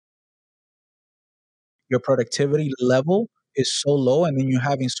your productivity level is so low, and then you're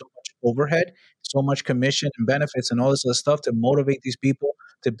having so much overhead, so much commission and benefits and all this other stuff to motivate these people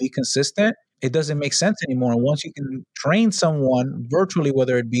to be consistent. It doesn't make sense anymore. And once you can train someone virtually,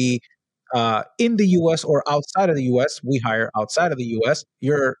 whether it be in the US or outside of the US, we hire outside of the US,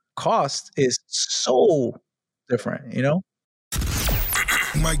 your cost is so different, you know?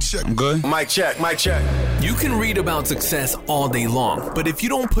 Mic check. I'm good. Mic check. Mic check. You can read about success all day long, but if you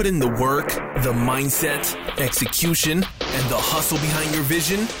don't put in the work, the mindset, execution, and the hustle behind your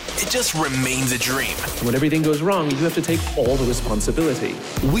vision, it just remains a dream. When everything goes wrong, you have to take all the responsibility.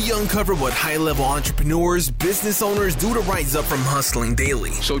 We uncover what high-level entrepreneurs, business owners do to rise up from hustling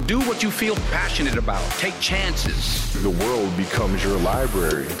daily. So do what you feel passionate about. Take chances. The world becomes your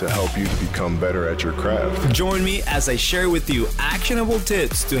library to help you to become better at your craft. Join me as I share with you actionable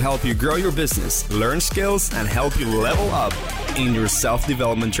tips to help you grow your business, learn skills, and help you level up in your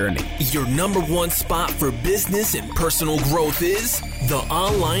self-development journey. Your number one spot for business and personal growth is the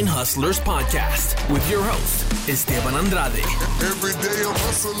Online Hustlers Podcast with your host, Esteban Andrade. Every day I'm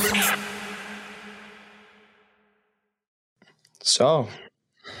hustling. So,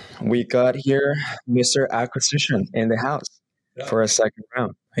 we got here Mr. Acquisition in the house for a second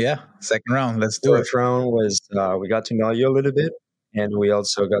round. Yeah, second round. Let's do it. First round was we got to know you a little bit, and we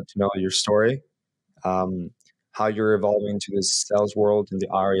also got to know your story, how you're evolving into this sales world in the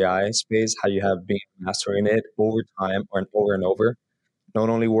REI space, how you have been mastering it over time and over, not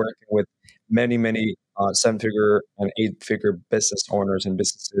only working with many seven-figure and eight-figure business owners and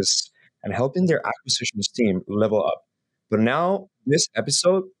businesses and helping their acquisitions team level up. But now this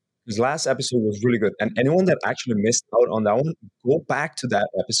last episode was really good. And anyone that actually missed out on that one, go back to that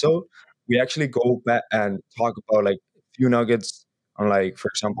episode. We actually go back and talk about like a few nuggets on, like, for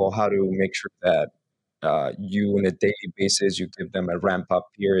example, how to make sure that you on a daily basis, you give them a ramp up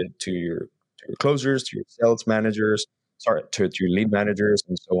period to your closers, to your sales managers, to your lead managers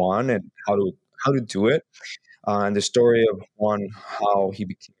and so on, and how to do it. And the story of Juan, how he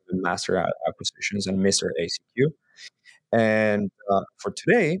became the master at acquisitions and Mr. ACQ. And for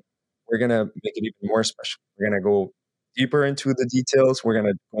today, we're going to make it even more special. We're going to go deeper into the details. We're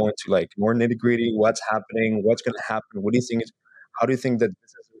going to go into like more nitty gritty, what's happening, what's going to happen. How do you think that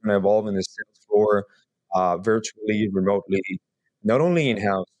this is going to evolve in the sales floor, virtually, remotely, not only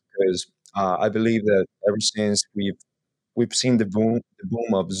in-house, because I believe that ever since we've seen the boom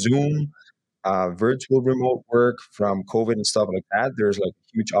of Zoom, virtual remote work from COVID and stuff like that, there's like a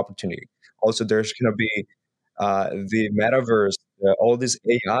huge opportunity. Also, there's going to be the metaverse, all this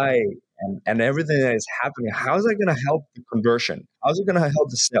AI and everything that is happening. How is that going to help the conversion? How is it going to help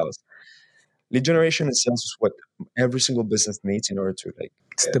the sales? Lead generation and sales is what every single business needs in order to like.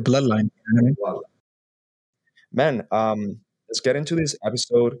 It's the bloodline. You know? Man, let's get into this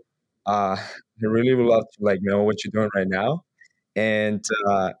episode. I really would love to like know what you're doing right now, and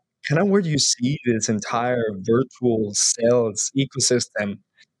kind of where do you see this entire virtual sales ecosystem,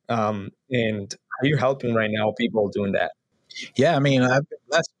 and how you're helping right now people doing that. Yeah, I mean, I've been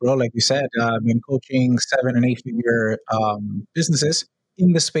blessed, bro. Like you said, I've been coaching 7 and 8 figure businesses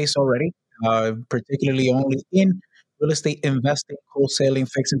in the space already, particularly only in real estate investing, wholesaling,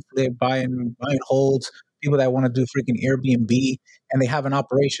 fix and flip, buying holds, people that want to do freaking Airbnb, and they have an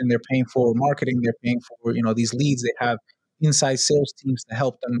operation. They're paying for marketing. They're paying for, these leads. They have inside sales teams to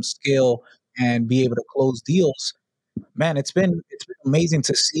help them scale and be able to close deals. Man, it's been amazing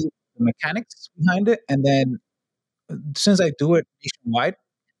to see the mechanics behind it. And then since I do it nationwide,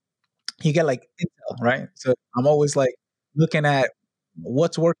 you get like intel, right? So I'm always like looking at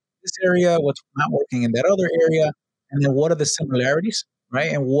what's working in this area, what's not working in that other area, and then what are the similarities,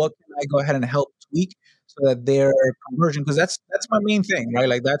 right? And what can I go ahead and help tweak so that their conversion, because that's my main thing, right?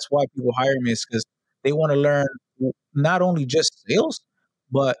 Like that's why people hire me, is because they want to learn not only just sales,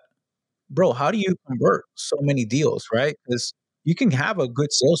 but bro, how do you convert so many deals, right? Because you can have a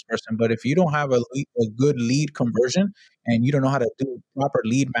good salesperson, but if you don't have a good lead conversion and you don't know how to do proper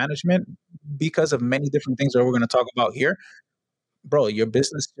lead management because of many different things that we're going to talk about here, bro, your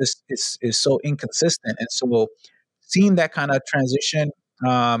business just is so inconsistent. And so seeing that kind of transition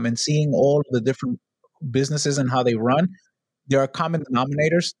and seeing all the different businesses and how they run, there are common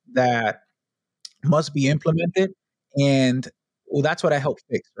denominators that must be implemented. And that's what I help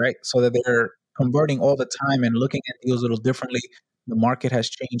fix, right? So that they're converting all the time and looking at deals a little differently. The market has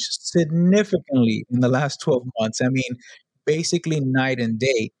changed significantly in the last 12 months. I mean, basically night and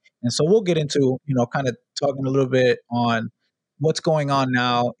day. And so we'll get into, kind of talking a little bit on what's going on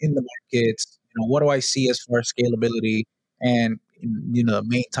now in the markets. What do I see as far as scalability and, the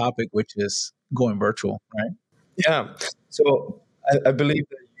main topic, which is going virtual, right? Yeah. So I believe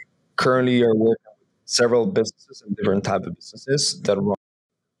that you currently are working with several businesses and different type of businesses that run.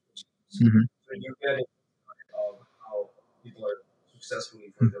 Mhm. So you get it of how people are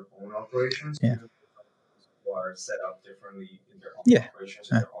successfully for their own operations. Yeah. Who are set up differently in their own Yeah. operations,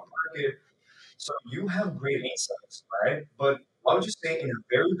 in their own market. So you have great insights, right? But I would just say, in a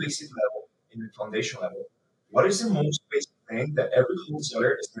very basic level, in the foundation level, what is the most basic thing that every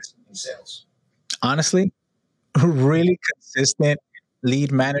wholesaler is missing in sales? Honestly, really consistent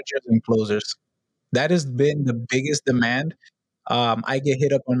lead managers and closers. That has been the biggest demand. I get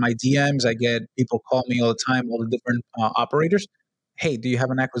hit up on my DMs. I get people call me all the time, all the different operators. Hey, do you have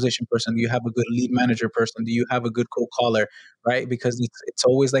an acquisition person? Do you have a good lead manager person? Do you have a good cold caller? Right? Because it's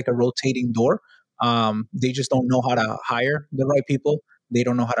always like a rotating door. They just don't know how to hire the right people. They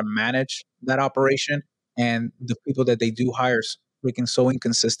don't know how to manage that operation. And the people that they do hire is freaking so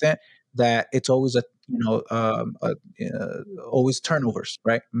inconsistent that it's always always turnovers,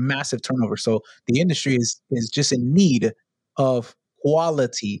 right? Massive turnovers. So the industry is just in need of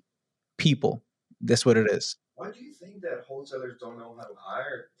quality people. That's what it is. Why do you think that wholesalers don't know how to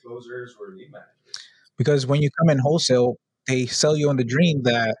hire closers or lead managers? Because when you come in wholesale, they sell you on the dream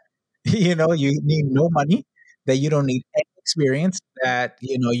that you need no money, that you don't need any experience, that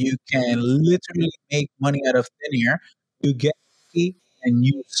you can literally make money out of thin air. You get lucky and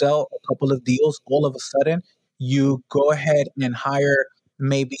you sell a couple of deals. All of a sudden, you go ahead and hire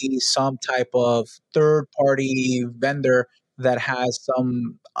maybe some type of third party vendor that has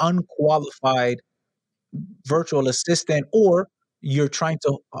some unqualified virtual assistant, or you're trying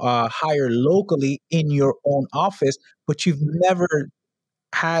to hire locally in your own office, but you've never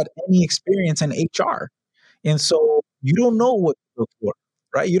had any experience in HR. And so you don't know what to look for,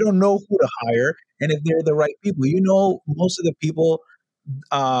 right? You don't know who to hire and if they're the right people. Most of the people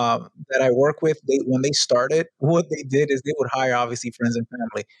that I work with, when they started, what they did is they would hire obviously friends and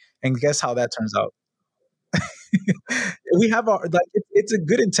family. And guess how that turns out? We have our like it's a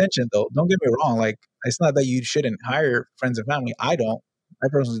good intention though. Don't get me wrong. Like it's not that you shouldn't hire friends and family. I don't. I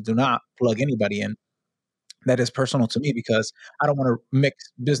personally do not plug anybody in. That is personal to me because I don't want to mix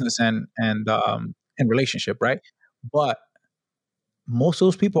business and relationship, right? But most of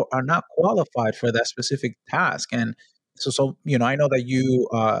those people are not qualified for that specific task. And so I know that you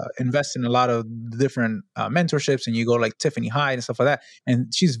invest in a lot of different mentorships, and you go like Tiffany Hyde and stuff like that.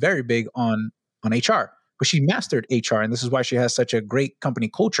 And she's very big on HR, but she mastered HR, and this is why she has such a great company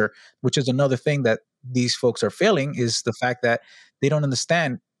culture. Which is another thing that these folks are failing, is the fact that they don't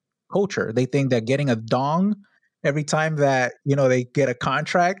understand culture. They think that getting a dong every time that they get a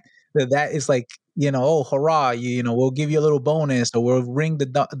contract, that is like, oh hurrah, we'll give you a little bonus, or we'll ring the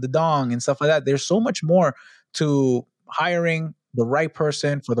dong and stuff like that. There's so much more to hiring the right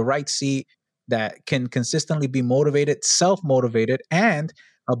person for the right seat that can consistently be motivated, self-motivated, and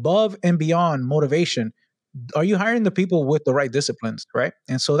above and beyond motivation. Are you hiring the people with the right disciplines, right?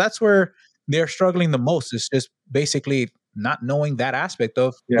 And so that's where they're struggling the most, is just basically not knowing that aspect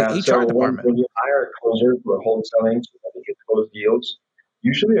of the Yeah, so HR department. when you hire a closer for wholesaling so that they can close deals,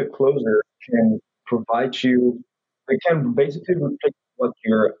 usually a closer can provide you, they can basically replace what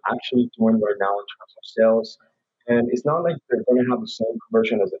you're actually doing right now in terms of sales. And it's not like they're going to have the same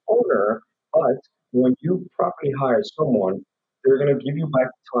conversion as an owner, but when you properly hire someone, they're going to give you back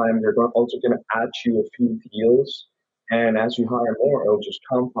time. They're also going to add you a few deals. And as you hire more, it'll just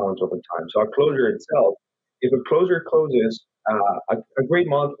compound over time. So a closer itself, if a closer closes, a great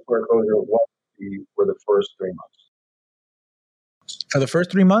month for a closer would be for the first 3 months. For the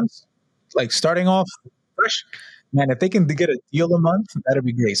first 3 months, like starting off fresh, man, if they can get a deal a month, that'd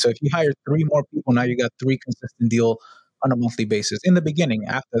be great. So if you hire three more people, now you got three consistent deal on a monthly basis in the beginning.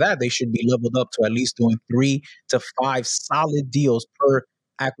 After that, they should be leveled up to at least doing 3 to 5 solid deals per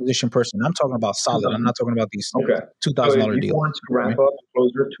acquisition person. I'm talking about solid. I'm not talking about these Okay. $2,000 So if you deals. want to ramp up a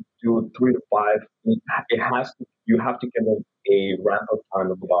closer to do 3 to 5, you have to give them a ramp up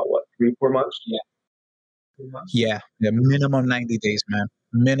time of about what, 3 4 months? Yeah. 3 months. Yeah, minimum 90 days, man.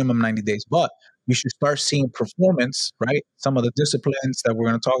 Minimum 90 days. But you should start seeing performance, right? Some of the disciplines that we're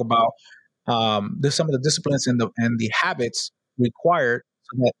going to talk about. There's some of the disciplines and the habits required,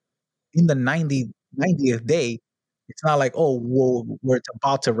 so that in the 90th day, it's not like, oh, whoa, we're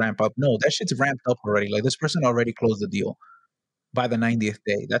about to ramp up. No, that shit's ramped up already. Like this person already closed the deal by the 90th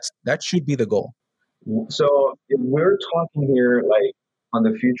day. That should be the goal. So if we're talking here like on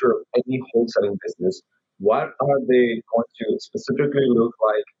the future of any wholesaling business, what are they going to specifically look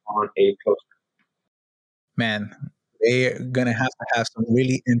like on a closer? Man, they're gonna have some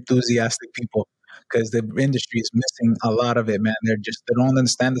really enthusiastic people, because the industry is missing a lot of it, man. They don't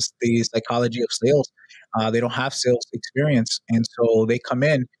understand the psychology of sales. They don't have sales experience, and so they come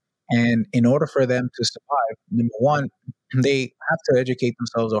in And in order for them to survive, number one, they have to educate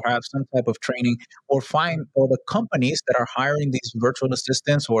themselves or have some type of training or find or the companies that are hiring these virtual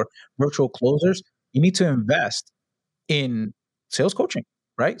assistants or virtual closers, you need to invest in sales coaching,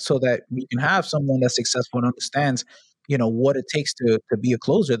 right? So that you can have someone that's successful and understands, what it takes to be a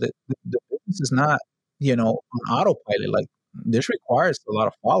closer. The business is not, on autopilot. Like this requires a lot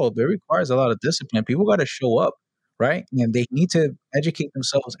of follow up. It requires a lot of discipline. People got to show up, right? And they need to educate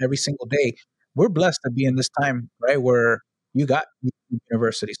themselves every single day. We're blessed to be in this time, right, where you got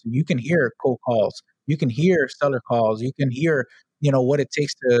university, so you can hear cold calls, you can hear seller calls, you can hear, what it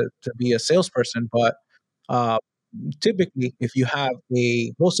takes to be a salesperson. But uh, typically, if you have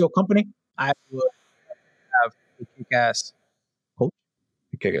a wholesale company, I would have a kick-ass coach.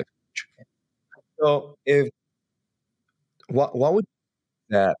 Okay, good. So, if what would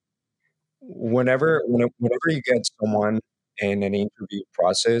that whenever you get someone in an interview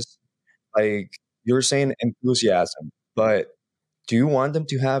process, like you're saying enthusiasm, but do you want them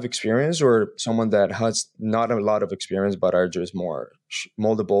to have experience or someone that has not a lot of experience but are just more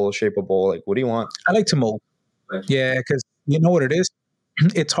moldable, shapeable? Like, what do you want? I like to mold. Yeah, because you know what it is?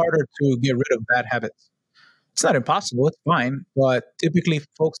 It's harder to get rid of bad habits. It's not impossible, it's fine. But typically,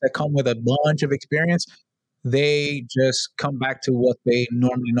 folks that come with a bunch of experience, they just come back to what they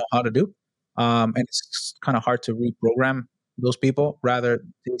normally know how to do. And it's kind of hard to reprogram those people. Rather,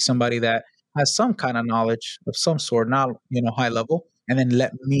 take somebody that has some kind of knowledge of some sort, not high level, and then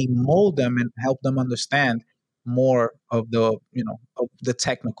let me mold them and help them understand more of the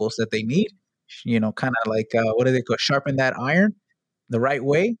technicals that they need. Kind of like what do they call sharpen that iron the right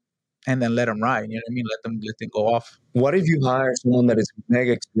way, and then let them ride. You know what I mean? Let them go off. What if you hire someone that is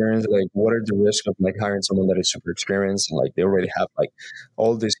mega experienced? Like, what are the risks of like hiring someone that is super experienced and like they already have like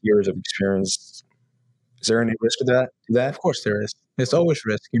all these years of experience? Is there any risk to that? Of course, there is. There's always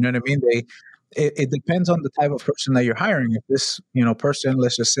risk. You know what I mean? It depends on the type of person that you're hiring. If this person,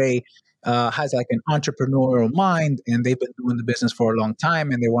 let's just say, has like an entrepreneurial mind and they've been doing the business for a long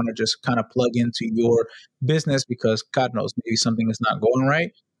time and they want to just kind of plug into your business because God knows maybe something is not going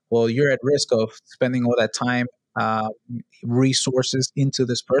right. Well, you're at risk of spending all that time, uh, resources into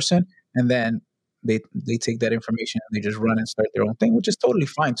this person, and then they take that information and they just run and start their own thing, which is totally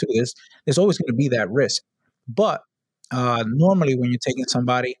fine too. There's always going to be that risk, but normally when you're taking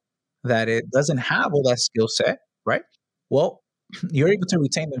somebody that it doesn't have all that skill set, right? Well, you're able to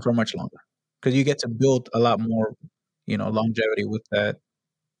retain them for much longer because you get to build a lot more, longevity with that,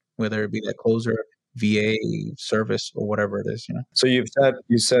 whether it be that closer, VA service or whatever it is. So you said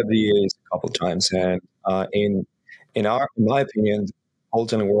the EAs a couple times, and in my opinion, the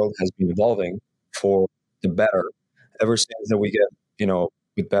wholesale world has been evolving for the better ever since that we get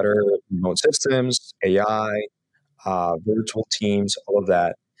with better remote systems, AI, virtual teams, all of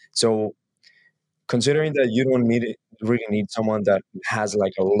that. So considering that you don't really need someone that has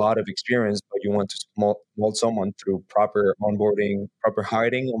like a lot of experience, but you want to mold someone through proper onboarding, proper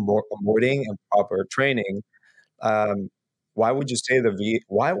hiring, onboarding, and proper training. Um, why would you say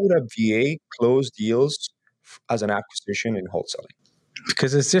why would a VA close deals as an acquisition in wholesaling?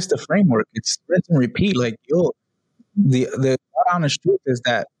 Because it's just a framework. It's rinse and repeat. Like the honest truth is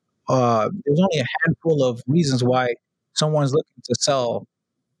that there's only a handful of reasons why someone's looking to sell,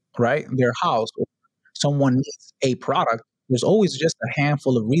 right, their house, or someone needs a product. There's always just a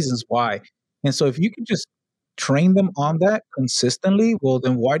handful of reasons why. And so if you can just train them on that consistently, well,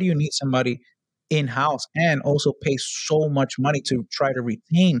 then why do you need somebody in house and also pay so much money to try to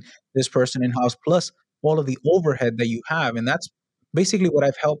retain this person in house plus all of the overhead that you have? And that's basically what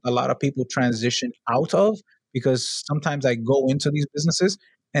I've helped a lot of people transition out of, because sometimes I go into these businesses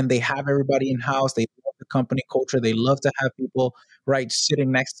and they have everybody in house. They love the company culture. They love to have people right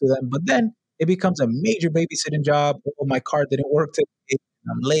sitting next to them. But then it becomes a major babysitting job. Oh, my car didn't work today.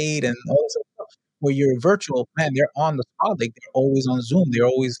 I'm late and all this stuff. Where you're virtual, man, they're on the spot. Like they're always on Zoom. They're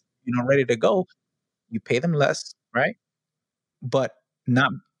always, ready to go. You pay them less, right? But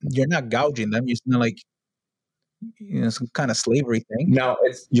not you're not gouging them. You're still like some kind of slavery thing. Now,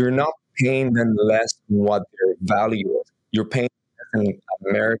 you're not paying them less than what their value is. You're paying an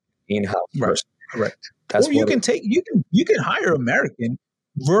American in-house person. Correct. That's or you can hire American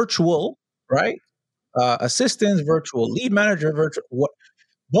virtual, right? Assistants, virtual lead manager, virtual what,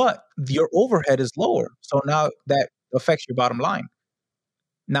 but your overhead is lower. So now that affects your bottom line.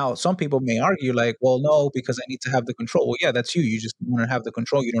 Now, some people may argue like, well, no, because I need to have the control. Well, yeah, that's you. You just want to have the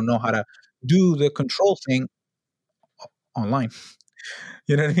control. You don't know how to do the control thing online.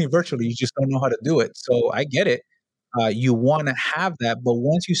 You know what I mean? Virtually, you just don't know how to do it. So I get it. You want to have that, but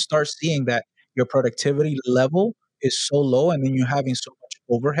once you start seeing that your productivity level is so low, and then you're having so much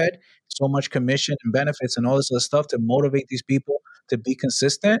overhead, so much commission and benefits and all this other stuff to motivate these people to be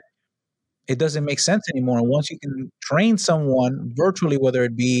consistent. It doesn't make sense anymore. And once you can train someone virtually, whether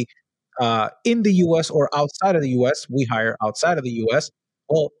it be in the US or outside of the US, we hire outside of the US.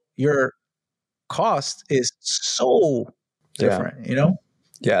 Well, your cost is so Yeah. different, you know?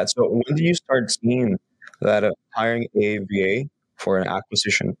 Yeah. So when do you start seeing that hiring a VA for an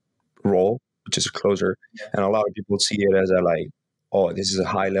acquisition role, which is a closer, and a lot of people see it as a like, oh, this is a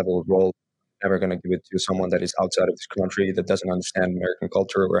high level role. Never going to give it to someone that is outside of this country that doesn't understand American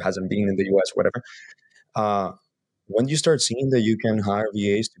culture or hasn't been in the US, whatever. Uh, when do you start seeing that you can hire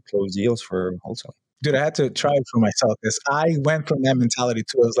VAs to close deals for wholesale? Dude, I had to try it for myself because I went from that mentality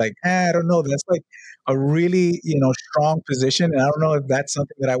too. I was like, I don't know. That's like a really, strong position. And I don't know if that's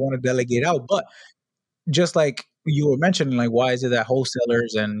something that I want to delegate out. But just like you were mentioning, like, why is it that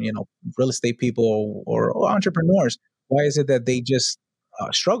wholesalers and, real estate people or entrepreneurs, why is it that they just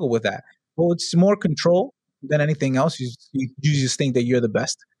struggle with that? Well, it's more control than anything else. You just think that you're the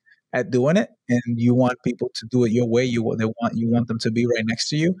best at doing it, and you want people to do it your way. You want them to be right next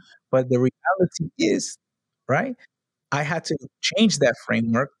to you. But the reality is, right? I had to change that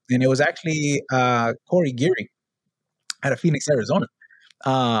framework, and it was actually Corey Geary out of Phoenix, Arizona.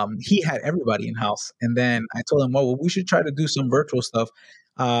 He had everybody in house, and then I told him, well, we should try to do some virtual stuff.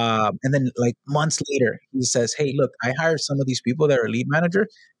 And then, like months later, he says, "Hey, look, I hired some of these people that are lead manager.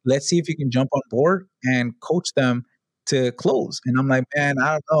 Let's see if you can jump on board and coach them to close." And I'm like, man,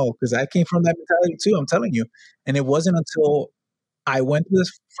 I don't know, because I came from that mentality too. I'm telling you, and it wasn't until I went through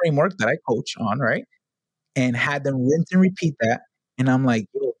this framework that I coach on, right, and had them rinse and repeat that, and I'm like,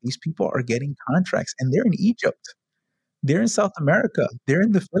 yo, these people are getting contracts, and they're in Egypt. They're in South America. They're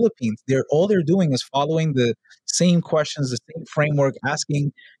in the Philippines. They're doing is following the same questions, the same framework,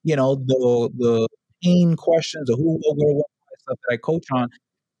 asking, the pain questions, the who, what, where, what, stuff that I coach on,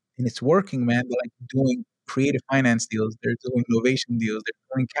 and it's working, man. They're like doing creative finance deals. They're doing innovation deals.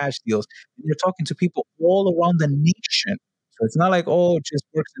 They're doing cash deals. And you're talking to people all around the nation. So it's not like, oh, it just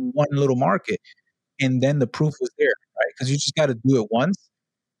works in one little market. And then the proof was there, right? Because you just got to do it once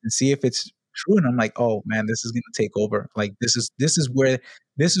and see if it's true. And I'm like, oh man, this is going to take over. Like this is where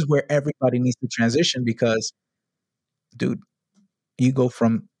everybody needs to transition, because, dude, you go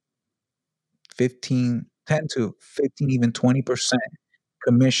from 10 to 15, even 20%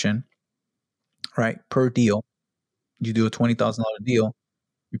 commission, right, per deal. You do a $20,000 deal,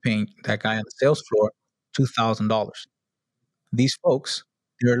 you're paying that guy on the sales floor $2,000. These folks,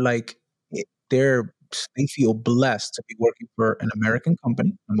 they're like, they're they feel blessed to be working for an American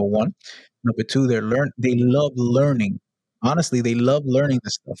company. Number one. Number two, they love learning. Honestly, they love learning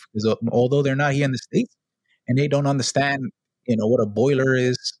this stuff, because although they're not here in the States and they don't understand, what a boiler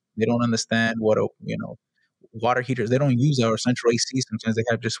is, they don't understand what water heaters. They don't use our central AC. Sometimes they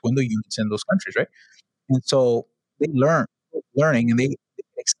have just window units in those countries, right? And so they learning, and they get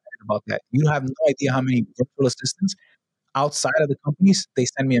excited about that. You have no idea how many virtual assistants outside of the companies, they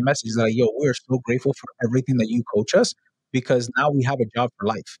send me a message like, yo, we're so grateful for everything that you coach us, because now we have a job for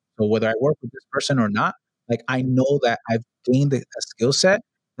life. So whether I work with this person or not, like, I know that I've gained a skill set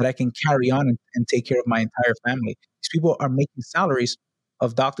that I can carry on and take care of my entire family. These people are making salaries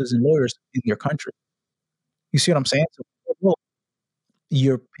of doctors and lawyers in their country. You see what I'm saying? So although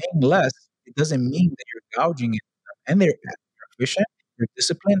you're paying less, it doesn't mean that you're gouging it. And they're efficient, they're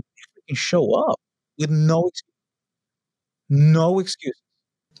disciplined, they can show up with no excuse.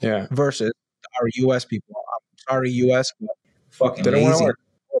 Yeah. Versus our US people. I'm sorry, US, but fucking They don't want to lazy. work.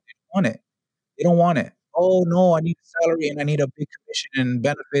 They don't want it. They don't want it. Oh no, I need a salary and I need a big commission and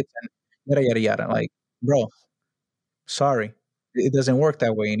benefits and yada yada yada. Like, bro, sorry. It doesn't work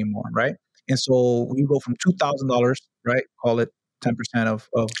that way anymore, right? And so you go from $2,000, right? Call it 10% of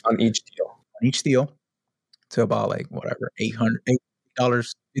On each deal. to about, like, whatever,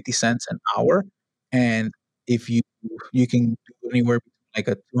 $8.50 an hour. And if you can do anywhere between like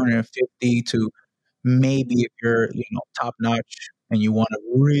a 250 to, maybe if you're top notch and you want to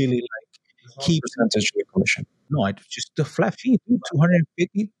really like keep Percentage of the commission. no, I just the flat fee, dude,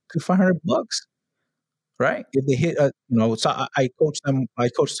 250 to $500, right? If they hit so I coach them. I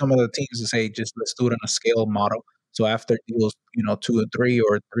coach some of the teams to say, just let's do it on a scale model. So after deals, 2 and 3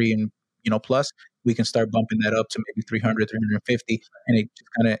 or 3 and plus, we can start bumping that up to maybe 300, 350, and it just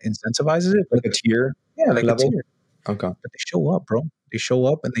kind of incentivizes it. Like a tier Yeah, like level? a tier. Okay. But they show up, bro. They show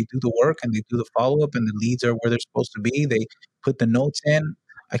up and they do the work and they do the follow up, and the leads are where they're supposed to be. They put the notes in.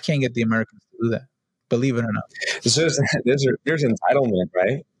 I can't get the Americans to do that, believe it or not. So there's entitlement,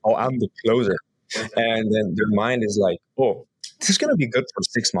 right? Oh, I'm the closer. And then their mind is like, oh, this is going to be good for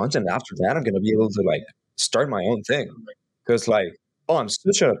 6 months. And after that, I'm going to be able to like start my own thing. Because like,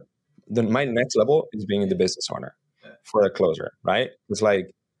 oh, my next level is being the business owner for a closer, right? It's like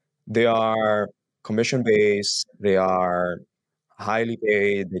they are commission based, they are highly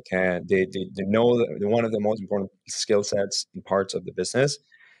paid, they know that they're one of the most important skill sets and parts of the business.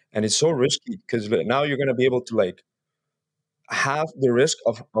 And it's so risky because now you're going to be able to like have the risk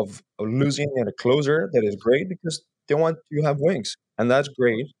of losing at a closer that is great because they want you have wings, and that's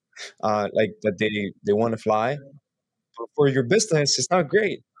great. Like that they want to fly. But for your business, it's not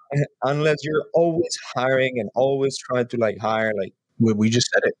great unless you're always hiring and always trying to like hire like We just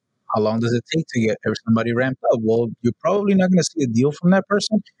said it. How long does it take to get somebody ramped up? Well, you're probably not going to see a deal from that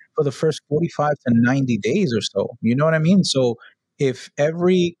person for the first 45 to 90 days or so. You know what I mean? So if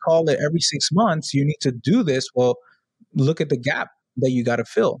call it every 6 months, you need to do this, well, look at the gap that you got to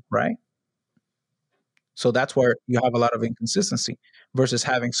fill, right? So that's where you have a lot of inconsistency versus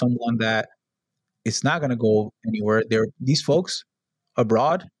having someone that it's not going to go anywhere. These folks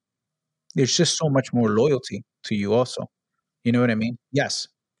abroad, there's just so much more loyalty to you also. You know what I mean? Yes.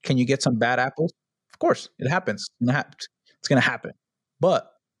 Can you get some bad apples? Of course, it happens. It's going to happen. But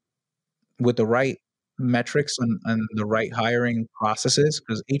with the right metrics and the right hiring processes,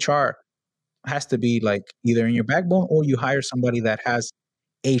 because HR has to be like either in your backbone or you hire somebody that has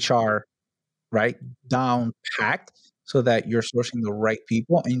HR right down packed so that you're sourcing the right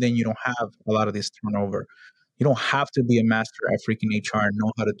people and then you don't have a lot of this turnover. You don't have to be a master at freaking HR and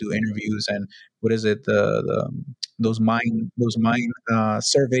know how to do interviews and what is it those mind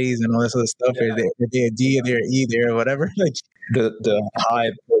surveys and all this other stuff. Yeah. Are they a D, they're E, they're whatever. Like the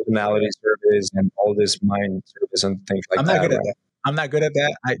high personality surveys and all this mind surveys and things like I'm that. not good at that. I'm not good at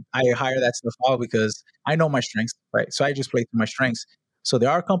that. I hire that stuff out because I know my strengths, right? So I just play to my strengths. So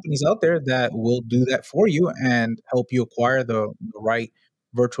there are companies out there that will do that for you and help you acquire the right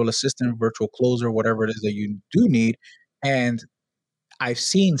virtual assistant, virtual closer, whatever it is that you do need. And I've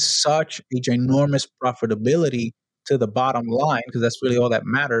seen such a ginormous profitability to the bottom line because that's really all that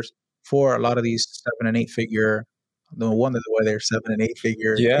matters for a lot of these 7 and 8 figure. No wonder why they're 7 and 8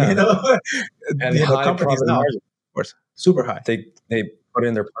 figure, Yeah. And high companies profit now, margin. of course, super high. They put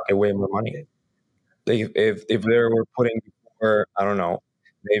in their pocket way more money. If they were putting for, I don't know,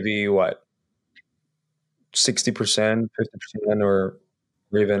 maybe what 60%, 50%, or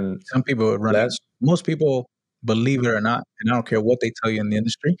even some people are running. less. Most people, believe it or not, and I don't care what they tell you in the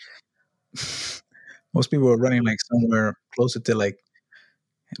industry, most people are running like somewhere closer to like,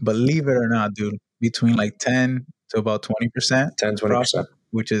 believe it or not, dude, between like 10 to about 20%. 10-20%.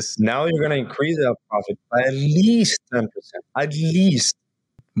 Which is now you're going to increase that profit by at least 10%. At least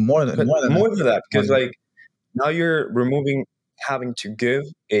more than that. Because like now you're removing having to give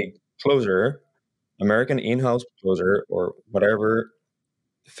a closer, American in-house closer or whatever,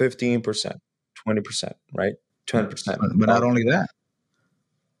 15%, 20%, right? 10%. But not only that,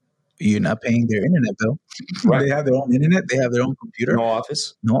 you're not paying their internet bill. Right. They have their own internet. They have their own computer. No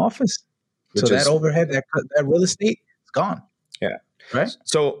office. So that overhead, that real estate, is gone. Yeah. Right.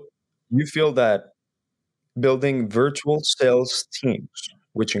 So you feel that building virtual sales teams,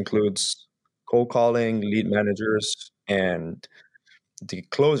 which includes cold calling, lead managers, and the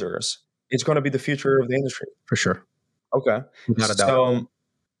closers, it's going to be the future of the industry. For sure. Okay. Without a doubt.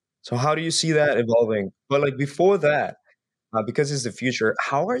 So how do you see that evolving? But like before that, because it's the future,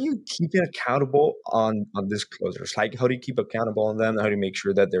 how are you keeping accountable on these closers? Like, how do you keep accountable on them? How do you make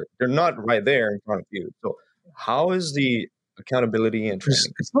sure that they're not right there in front of you? So how is the accountability and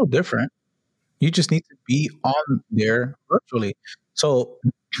training? It's no different. You just need to be on there virtually. So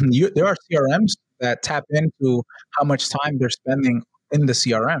there are CRMs that tap into how much time they're spending in the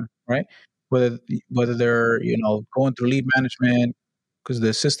CRM, right? Whether they're going through lead management, because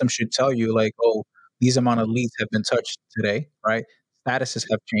the system should tell you like, oh, these amount of leads have been touched today, right? Statuses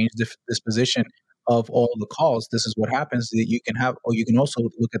have changed. Disposition of all the calls. This is what happens. That you can have, or you can also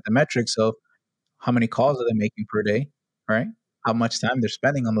look at the metrics of how many calls are they making per day, right? How much time they're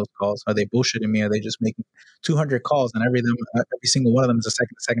spending on those calls. Are they bullshitting me? Are they just making 200 calls and every single one of them is a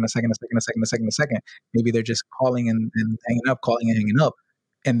second? Maybe they're just calling and hanging up, calling and hanging up,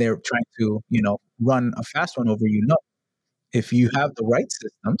 and they're trying to run a fast one over you. No, if you have the right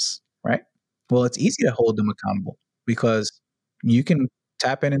systems, right? Well, it's easy to hold them accountable because you can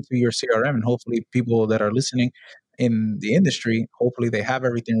tap into your CRM and hopefully people that are listening in the industry, hopefully they have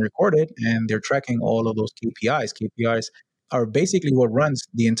everything recorded and they're tracking all of those KPIs. KPIs are basically what runs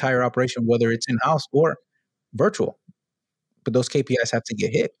the entire operation, whether it's in-house or virtual. But those KPIs have to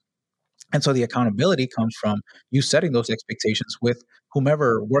get hit. And so the accountability comes from you setting those expectations with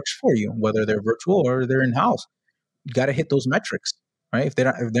whomever works for you, whether they're virtual or they're in-house. You got to hit those metrics, right? If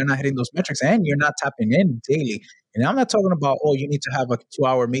they're not hitting those metrics and you're not tapping in daily And I'm not talking about, oh, you need to have a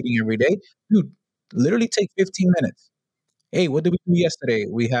 2-hour meeting every day. Dude, literally take 15 minutes. Hey, what did we do yesterday?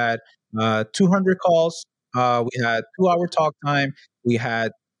 We had 200 calls. We had 2-hour talk time. We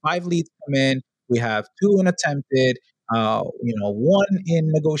had 5 leads come in. We have 2 in attempted, 1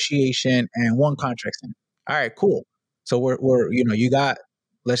 in negotiation, and 1 contract signed. All right, cool. So you got,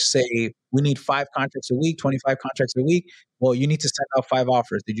 let's say we need 5 contracts a week, 25 contracts a week. Well, you need to send out 5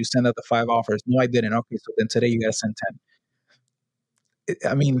 offers. Did you send out the 5 offers? No, I didn't. Okay, so then today you got to send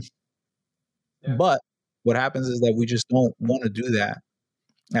 10. I mean, but what happens is that we just don't want to do that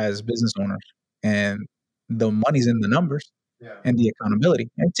as business owners, and the money's in the numbers and the accountability.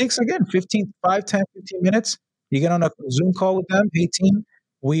 And it takes, again, 15 minutes. You get on a Zoom call with them. Hey, team,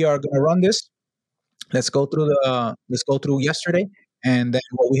 we are going to run this. Let's go through yesterday, and then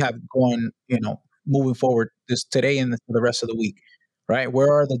what we have going, moving forward this today and for the rest of the week. Right?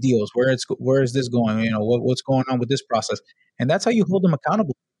 Where are the deals? Where is this going? What's going on with this process? And that's how you hold them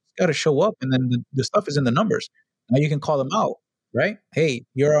accountable. You got to show up, and then the stuff is in the numbers. Now you can call them out, right? Hey,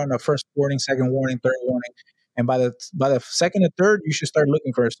 you're on a first warning, second warning, third warning, and by the second and third, you should start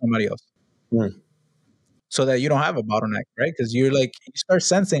looking for somebody else. So that you don't have a bottleneck, right? Because you start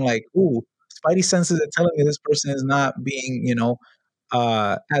sensing like, ooh, spidey senses are telling me this person is not being,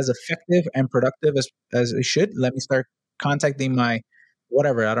 as effective and productive as it should. Let me start contacting my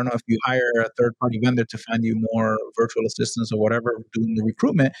whatever. I don't know if you hire a third party vendor to find you more virtual assistants or whatever, doing the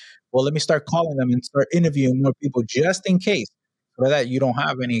recruitment. Well, let me start calling them and start interviewing more people just in case, so that you don't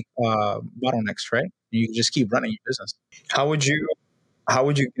have any bottlenecks, right? You can just keep running your business. How would you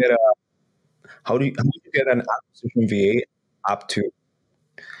get an acquisition VA up to?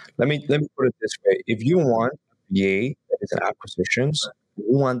 Let me put it this way: if you want a VA that is in acquisitions,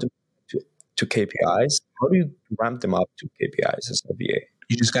 you want them to KPIs. How do you ramp them up to KPIs as a VA?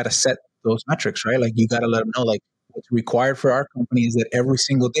 You just got to set those metrics, right? Like, you got to let them know, like, what's required for our company is that every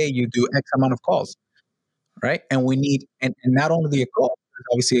single day you do X amount of calls, right? And we need, and not only the call,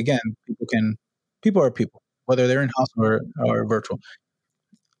 obviously, again, people are people, whether they're in-house or virtual.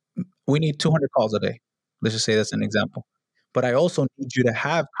 We need 200 calls a day. Let's just say that's an example. But I also need you to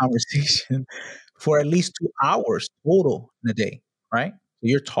have conversation for at least 2 hours total in a day, right? So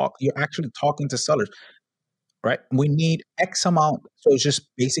you're actually talking to sellers, right? We need X amount. So it's just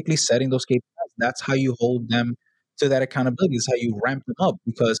basically setting those KPIs. That's how you hold them to that accountability. It's how you ramp them up,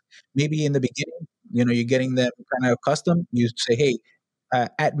 because maybe in the beginning, you're getting them kind of accustomed. You say, hey,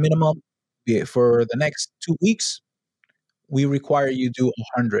 at minimum, for the next 2 weeks, we require you do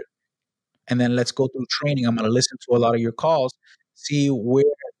 100. And then let's go through training. I'm going to listen to a lot of your calls, see where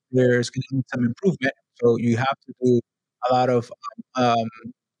there's going to need some improvement. So you have to do a lot of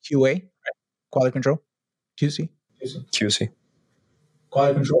QA, right? Quality control, QC,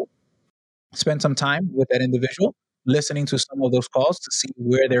 quality control. Spend some time with that individual, listening to some of those calls to see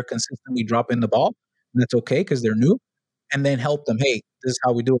where they're consistently dropping the ball. And that's okay, because they're new. And then help them. Hey, this is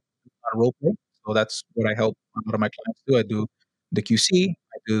how we do it on role play. So that's what I help a lot of my clients do. I do the QC,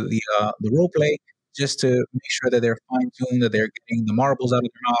 I do the role play, just to make sure that they're fine tuned, that they're getting the marbles out of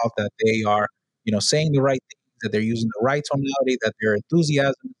their mouth, that they are, saying the right things, that they're using the right tonality, that their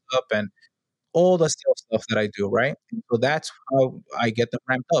enthusiasm is up, and all the sales stuff that I do, right? And so that's how I get them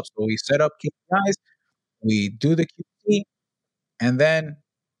ramped up. So we set up KPIs, we do the QC, and then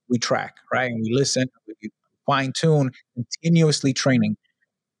we track, right? And we listen, we fine tune, continuously training.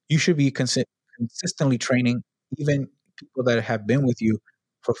 You should be consistently training even people that have been with you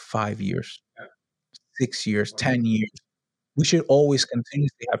for 5 years, 6 years, 10 years. We should always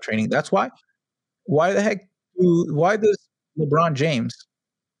continuously have training. That's why. Why does LeBron James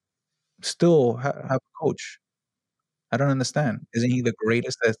still have a coach? I don't understand. Isn't he the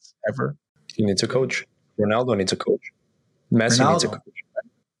greatest that's ever? He needs a coach. Ronaldo needs a coach. Messi needs a coach.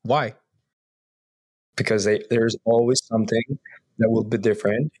 Why? Because there's always something that will be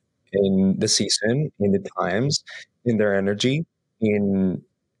different in the season, in the times, in their energy, in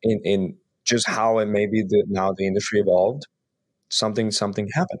just how it maybe now the industry evolved. Something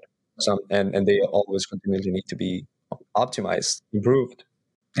happened. And they always continually need to be optimized, improved.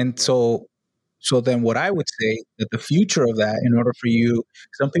 And so then what I would say that the future of that, in order for you,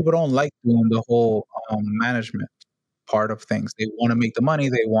 some people don't like doing the whole management part of things. They want to make the money.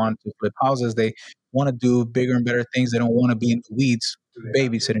 They want to flip houses. They want to do bigger and better things. They don't want to be in the weeds,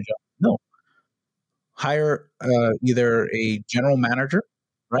 babysitting job. No. Hire either a general manager,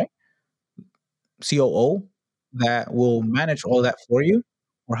 right? COO that will manage all that for you,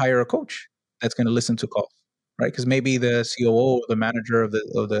 or hire a coach that's going to listen to calls, right? Because maybe the COO or the manager of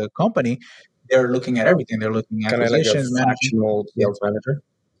the company, they're looking at everything. They're looking at acquisitions, managing sales manager.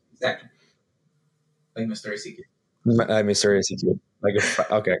 Exactly. Like Mr. ACK. Mr. ACQ.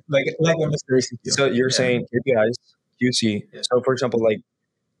 Okay. like a Mr. ACQ. So you're saying KPIs, QC. So for example, like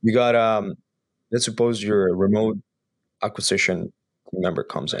you got let's suppose your remote acquisition member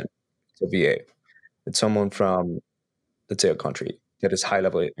comes in. It's a VA. It's someone from, let's say, a country that is high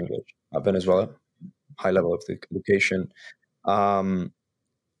level English, Venezuela, high level of education. Um,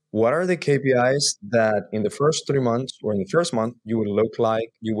 what are the KPIs that in the first 3 months or in the first month you would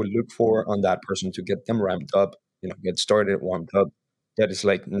look for on that person to get them ramped up, get started, warmed up? That is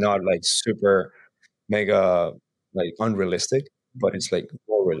like not like super mega like unrealistic, but it's like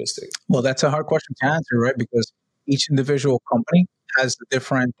more realistic. Well, that's a hard question to answer, right? Because each individual company has a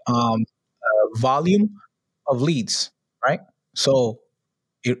different volume of leads, right? So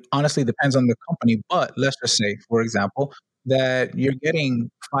it honestly depends on the company. But let's just say, for example, that you're getting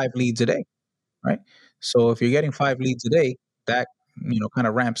 5 leads a day, right? So if you're getting 5 leads a day, that kind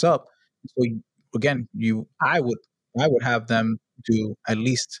of ramps up. So again, I would have them do at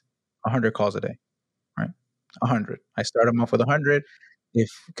least 100 calls a day, right? 100. I start them off with 100, if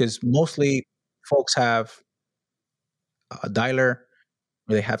because mostly folks have a dialer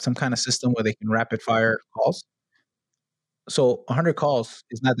or they have some kind of system where they can rapid fire calls. So 100 calls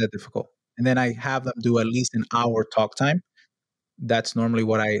is not that difficult. And then I have them do at least an hour talk time. That's normally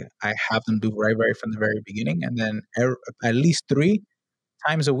what I have them do right from the very beginning. And then at least 3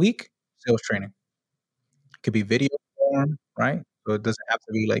 times a week, sales training. It could be video form, right? So it doesn't have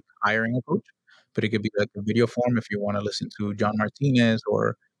to be like hiring a coach, but it could be like a video form if you want to listen to John Martinez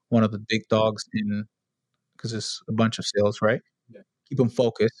or one of the big dogs because it's a bunch of sales, right? Yeah. Keep them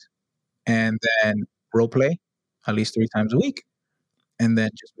focused, and then role play at least 3 times a week, and then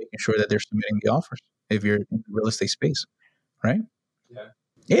just making sure that they're submitting the offers if you're in the real estate space, right?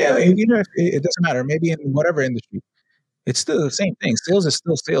 Yeah, if it doesn't matter. Maybe in whatever industry, it's still the same thing. Sales is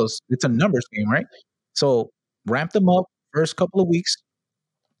still sales. It's a numbers game, right? So ramp them up first couple of weeks,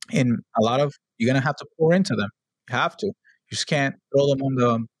 and you're gonna have to pour into them. You have to. You just can't throw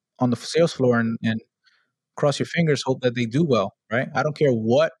them on the sales floor and cross your fingers, hope that they do well, right? I don't care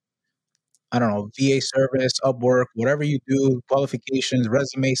what, I don't know, VA service, Upwork, whatever you do, qualifications,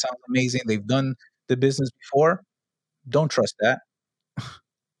 resume sounds amazing. They've done the business before. Don't trust that.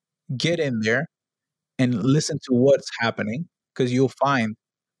 Get in there and listen to what's happening because you'll find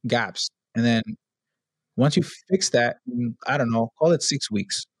gaps. And then once you fix that, I don't know, call it 6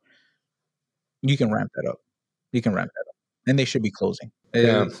 weeks, you can ramp that up. And they should be closing.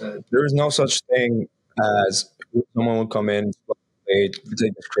 Yeah, there is no such thing as someone will come in, they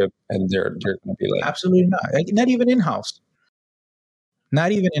take the script, and they're going to be like, absolutely not. Not even in-house.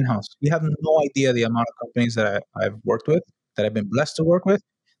 Not even in-house. You have no idea the amount of companies that I've worked with, that I've been blessed to work with,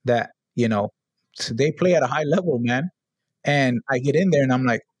 that, they play at a high level, man. And I get in there and I'm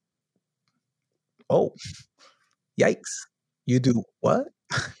like, oh, yikes. You do what?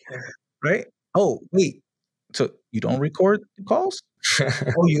 Right? Oh, wait. So you don't record the calls?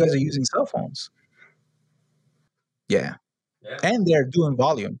 Oh, you guys are using cell phones. Yeah. And they're doing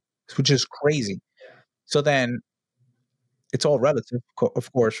volume, which is crazy. So then it's all relative,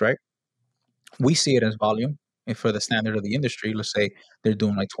 of course, right? We see it as volume. And for the standard of the industry, let's say they're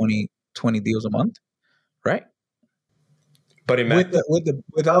doing like 20 deals a month, right? But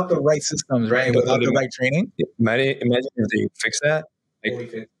without the right systems, right? Without the right training. Imagine if they fix that.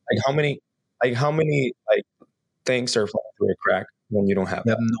 Like how many things are falling through a crack when you don't have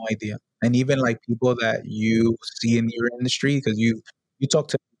You that? have no idea. And even like people that you see in your industry, because you talk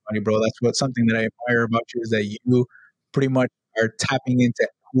to everybody, bro. That's something that I admire about you, is that you pretty much are tapping into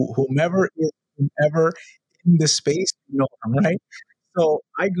whomever is whomever in the space, right? So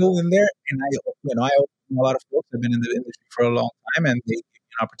I go in there and I open a lot of folks. I've been in the industry for a long time, and they give me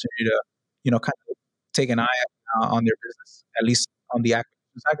an opportunity to, kind of take an eye on their business, at least on the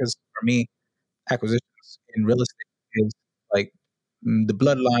acquisition side. Because for me, acquisitions in real estate is like the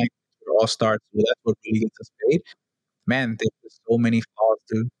bloodline. It all starts. So that's what really gets us paid. Man, there's just so many flaws,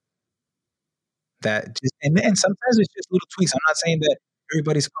 dude. That just and sometimes it's just little tweaks. I'm not saying that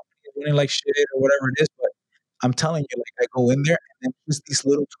everybody's company is running like shit or whatever it is, but I'm telling you, like, I go in there and then just these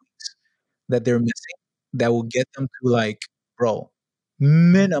little tweaks that they're missing that will get them to, like, bro,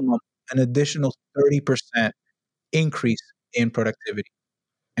 minimum an additional 30% increase in productivity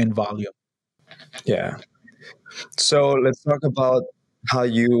and volume. Yeah. So let's talk about how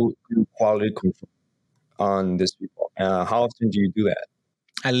you do quality control on these people. How often do you do that?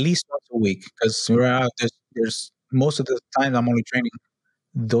 At least once a week, because there's most of the time I'm only training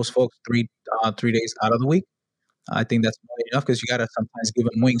those folks 3 days out of the week. I think that's more than enough because you got to sometimes give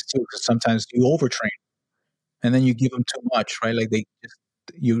them wings too, because sometimes you overtrain and then you give them too much, right? Like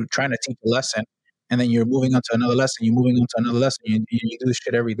you're trying to teach a lesson and then you're moving on to another lesson, you're moving on to another lesson, you do this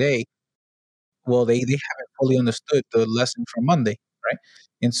shit every day. Well, they haven't fully understood the lesson from Monday, right?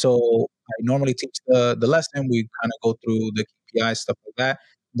 And so I normally teach the lesson. We kind of go through the KPI stuff like that.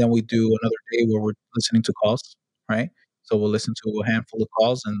 Then we do another day where we're listening to calls, right? So we'll listen to a handful of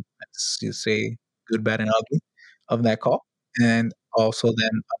calls and let's just say good, bad, and ugly of that call. And also then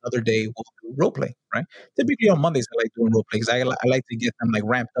another day we'll do role play, right? Typically on Mondays I like doing role play because I like to get them like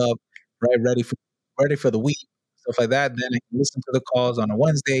ramped up, right, ready for the week, stuff like that. Then I can listen to the calls on a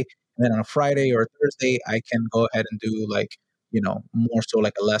Wednesday, and then on a Friday or a Thursday, I can go ahead and do like, more so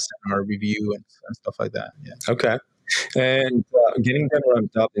like a lesson or a review and stuff like that. Yeah. Okay. And getting them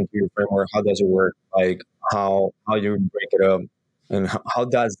ramped up into your framework, how does it work? Like how you break it up, and how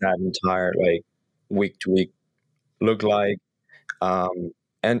does that entire like week to week look like? And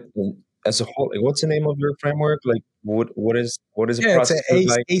as a whole, like, what's the name of your framework? Like, what is the Yeah, it's process look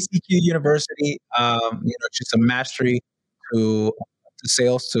like? ACQ University. It's just a mastery to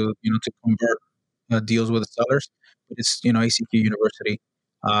sales to convert deals with the sellers. But it's ACQ University,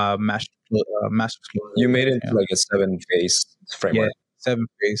 master's You level. made it Yeah, like a 7 phase yeah, framework. 7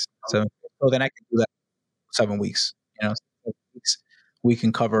 phase. So then I can do that 7 weeks. 7 weeks we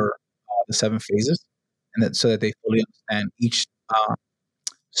can cover the 7 phases, and that so that they fully understand each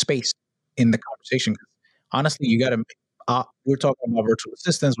space in the conversation. 'Cause honestly, you got to. We're talking about virtual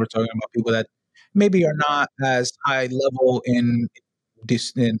assistants. We're talking about people that maybe are not as high level in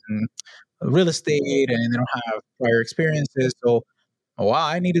real estate, and they don't have prior experiences. So, wow,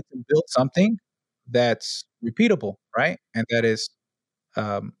 I needed to build something that's repeatable, right? And that is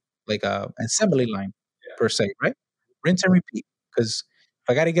like a assembly line per se, right? Rinse and repeat. Because if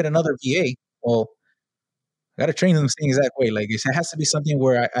I got to get another VA, well, I got to train them the same exact way. Like it has to be something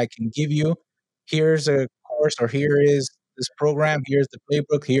where I can give you, here's a course, or here is this program, here's the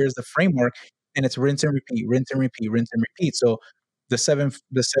playbook, here's the framework, and it's rinse and repeat, rinse and repeat, rinse and repeat. So the seventh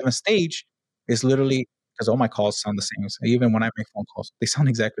stage is literally because all my calls sound the same. So even when I make phone calls, they sound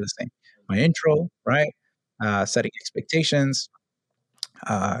exactly the same. My intro, right? Setting expectations,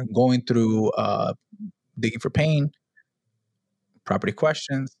 going through digging for pain, property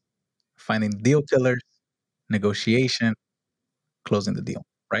questions, finding deal killers, negotiation, closing the deal,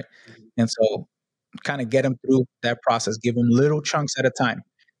 right? And so kind of get them through that process, give them little chunks at a time.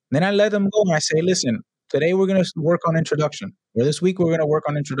 Then I let them go and I say, listen, today we're going to work on introduction, or this week we're going to work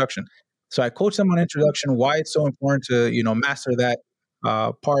on introduction. So I coach them on introduction, why it's so important to, master that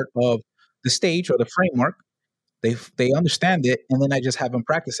part of the stage or the framework. They understand it, and then I just have them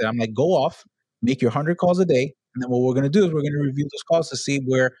practice it. I'm like, go off, make your 100 calls a day, and then what we're going to do is we're going to review those calls to see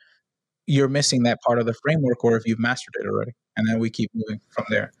where you're missing that part of the framework or if you've mastered it already. And then we keep moving from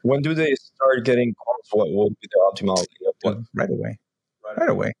there. When do they start getting calls? What will be the optimal? Right away. Right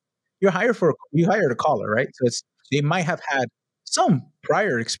away. You hired a caller, right? So they might have had some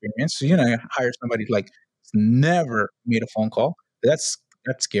prior experience. So, you hire somebody like never made a phone call. That's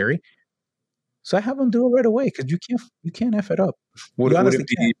scary. So I have them do it right away because you can't F it up. Would You it honestly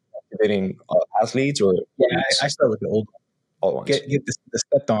be can't. activating athletes or Yeah, I start with the old all ones? get the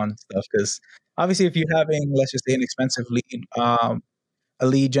stepped on stuff because obviously if you're having, let's just say, an expensive lead, a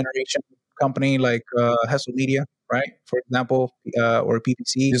lead generation company like Hustle Media, right? For example, or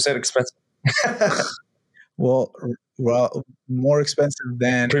PPC. You said expensive. Well, more expensive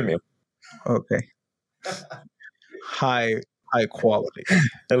than Premium. okay, high quality,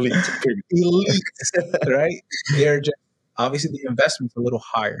 Elite. elite, right? They're just obviously the investment's a little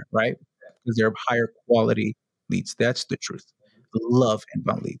higher, right? Because they're higher quality leads. That's the truth. Love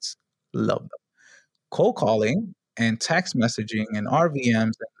inbound leads. Love them. Cold calling and text messaging and RVMs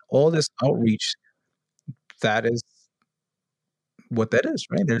and all this outreach, that is what that is,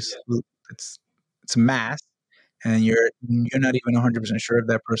 right? It's it's mass, and you're not even 100% sure if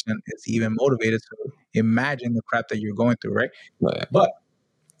that person is even motivated to imagine the crap that you're going through, right? Right. But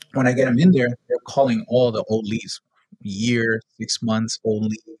when I get them in there, they're calling all the old leads, year, 6 months old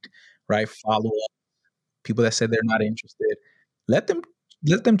lead, right? Follow up, people that said they're not interested. Let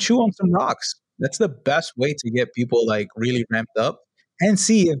them chew on some rocks. That's the best way to get people like really ramped up and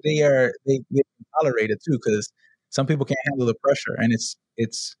see if they can tolerate it too, because some people can't handle the pressure. And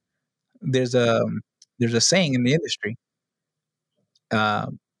it's there's a saying in the industry,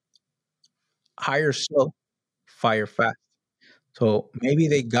 um, hire slow, fire fast. So maybe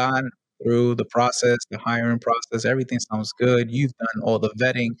they gone through the process, the hiring process, everything sounds good. You've done all the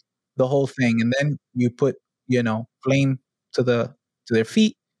vetting, the whole thing, and then you put, flame to their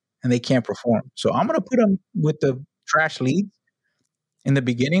feet, and they can't perform. So I'm gonna put them with the trash leads in the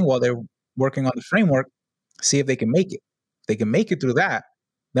beginning while they're working on the framework, see if they can make it. If they can make it through that,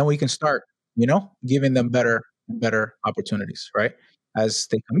 then we can start giving them better and better opportunities, right? As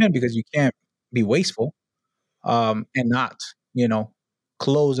they come in, because you can't be wasteful and not, you know,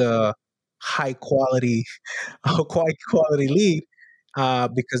 close a high quality, a quality lead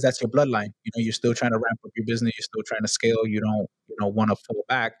because that's your bloodline. You're still trying to ramp up your business. You're still trying to scale. You don't want to fall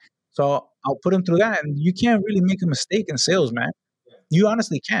back. So I'll put them through that, and you can't really make a mistake in sales, man. You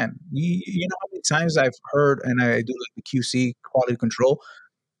honestly can. You know how many times I've heard, and I do like the QC quality control,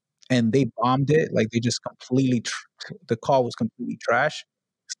 and they bombed it. Like they just completely, the call was completely trash.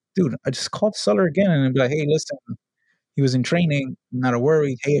 Dude, I just called the seller again and be like, hey, listen, he was in training, not a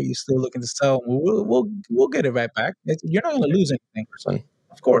worry. Hey, are you still looking to sell? We'll get it right back. You're not going to lose anything.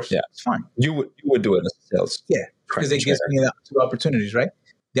 Of course. Yeah. It's fine. You would do it as a sales. Yeah. Because it gives me the two opportunities, right?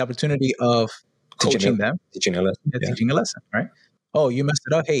 The opportunity of coaching them. Teaching a lesson. Yeah. Teaching a lesson, right? Oh, you messed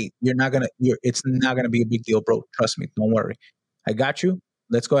it up. Hey, it's not going to be a big deal, bro. Trust me. Don't worry. I got you.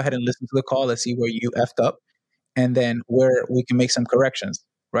 Let's go ahead and listen to the call. Let's see where you effed up and then where we can make some corrections,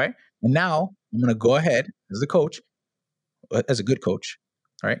 right? And now I'm going to go ahead as the coach, as a good coach,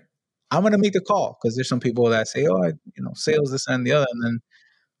 right? I'm going to make the call because there's some people that say, oh, sales, this and the other. And then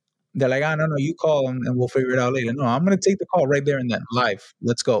they're like, no, you call and we'll figure it out later. No, I'm going to take the call right there and then live.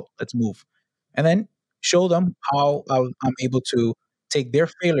 Let's go. Let's move. And then show them how I'm able to take their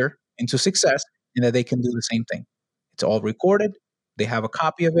failure into success and that they can do the same thing. It's all recorded. They have a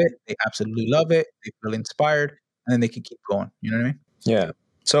copy of it. They absolutely love it. They feel inspired and then they can keep going. You know what I mean? Yeah.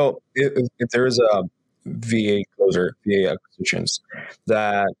 So if there is a VA closer, VA acquisitions,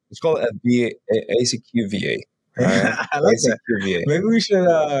 that it's called a VA, ACQ VA. Right? I like that. VA. Maybe we should,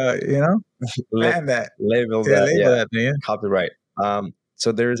 plan that. Label that. Yeah. Copyright.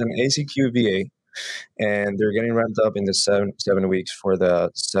 So there's an ACQ VA, and they're getting ramped up in the seven weeks for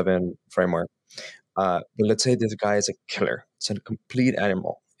the 7 framework. But let's say this guy is a killer. It's a complete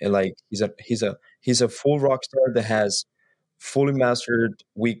animal. And like he's a full rock star that has fully mastered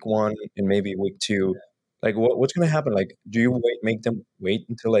week 1 and maybe week 2. Like what's going to happen? Like, do you make them wait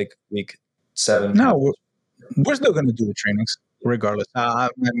until like week 7? No, we're still going to do the trainings regardless. I'm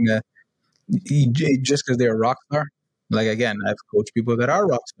not going to, just because they're a rock star. Like, again, I've coached people that are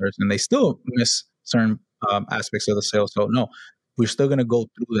rock stars and they still miss certain aspects of the sales. So no, we're still going to go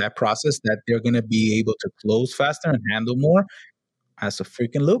through that process that they're going to be able to close faster and handle more as a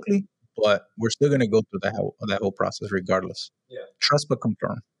freaking locally. But we're still going to go through that whole process regardless. Yeah. Trust but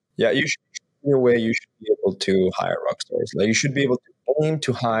confirm. Yeah, you should, in a way, you should be able to hire rock stars. Like, you should be able to aim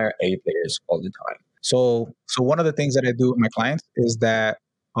to hire A players all the time. So one of the things that I do with my clients is that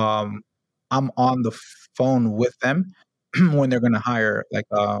I'm on the phone with them when they're going to hire like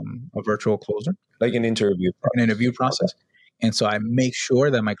a virtual closer, like an interview process. Okay. And so I make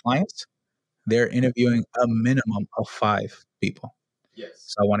sure that my clients, they're interviewing a minimum of 5 people. Yes.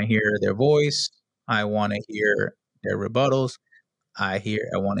 So I want to hear their voice. I want to hear their rebuttals. I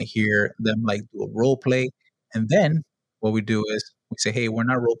want to hear them like do a role play. And then what we do is we say, hey, we're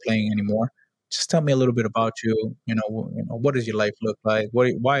not role playing anymore. Just tell me a little bit about you. What does your life look like?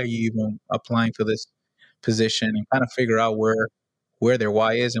 Why are you even applying for this position? And kind of figure out where their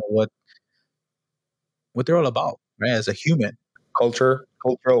why is and what they're all about, right? As a human, cultural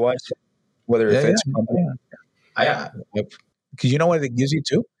wise, whether it fits. Because you know what it gives you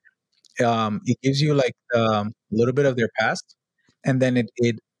too. It gives you like a little bit of their past, and then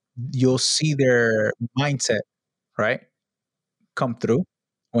you'll see their mindset, right, come through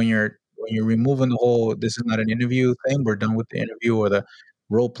when you're removing the whole, this is not an interview thing, we're done with the interview or the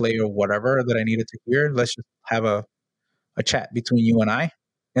role play or whatever that I needed to hear. Let's just have a chat between you and I.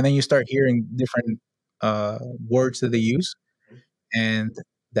 And then you start hearing different words that they use. And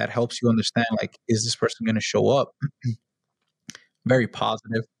that helps you understand, like, is this person going to show up very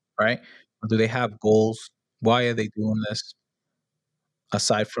positive, right? Or do they have goals? Why are they doing this?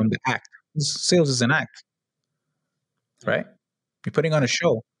 Aside from the act. Sales is an act, right? You're putting on a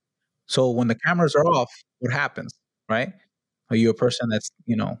show. So when the cameras are off, what happens, right? Are you a person that's,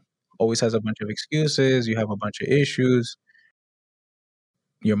 always has a bunch of excuses? You have a bunch of issues.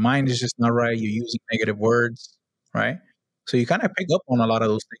 Your mind is just not right. You're using negative words, right? So you kind of pick up on a lot of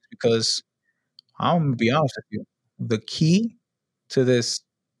those things because I'm going to be honest with you. The key to this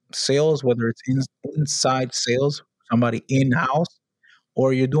sales, whether it's inside sales, somebody in-house,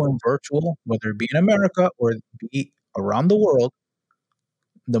 or you're doing virtual, whether it be in America or be around the world,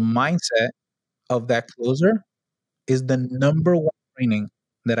 the mindset of that closer is the number one training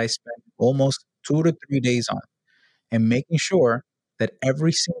that I spend almost 2 to 3 days on, and making sure that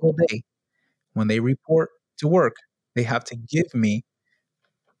every single day when they report to work, they have to give me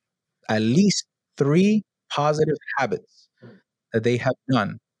at least 3 positive habits that they have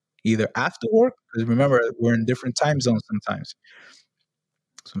done either after work, because remember, we're in different time zones sometimes.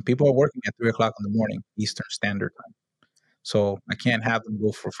 Some people are working at 3 o'clock in the morning, Eastern Standard Time. So I can't have them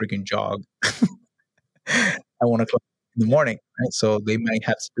go for a freaking jog at 1 o'clock in the morning, right? So they might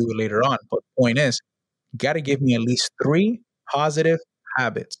have to do it later on. But point is, you got to give me at least 3 positive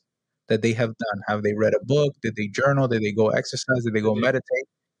habits that they have done. Have they read a book? Did they journal? Did they go exercise? Did they go meditate?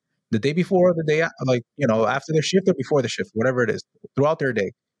 The day before, the day like after their shift or before the shift, whatever it is, throughout their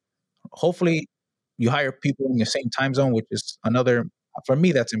day. Hopefully, you hire people in the same time zone, which is another for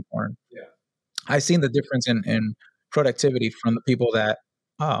me that's important. Yeah. I've seen the difference in productivity from the people that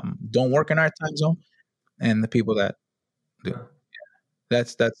don't work in our time zone and the people that do.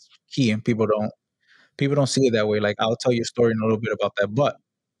 That's key, and people don't see it that way. Like I'll tell you a story in a little bit about that, but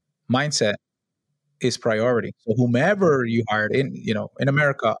mindset is priority. So whomever you hired in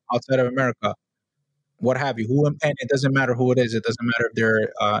America, outside of America, what have you, and it doesn't matter who it is. It doesn't matter if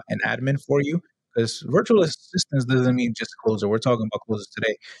they're an admin for you, because virtual assistants doesn't mean just closer. We're talking about closers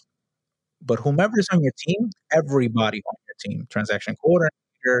today. But whomever's on your team, everybody on your team, transaction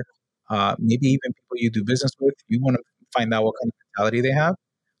coordinator, maybe even people you do business with, you want to find out what kind of mentality they have.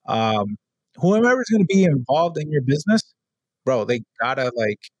 Um, Whoever is going to be involved in your business, bro, they gotta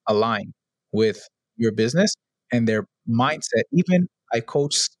like align with your business and their mindset. Even I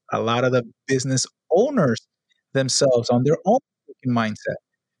coach a lot of the business owners themselves on their own mindset,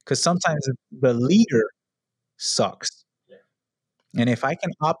 because sometimes the leader sucks. And if I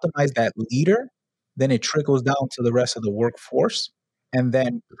can optimize that leader, then it trickles down to the rest of the workforce, and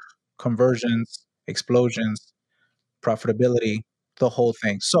then conversions, explosions, profitability, the whole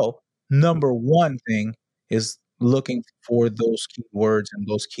thing. So, number one thing is looking for those key words and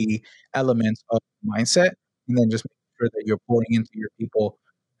those key elements of mindset, and then just making sure that you're pouring into your people.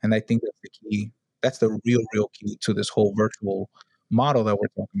 And I think that's the key. That's the real key to this whole virtual model that we're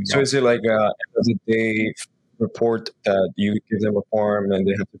talking So about. is it like end of the day report that you give them a form and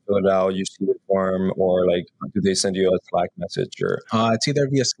they have to fill it out, you see the form, or like do they send you a Slack message or It's either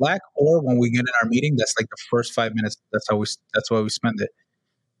via Slack or when we get in our meeting. That's like the first 5 minutes. That's why we spend it.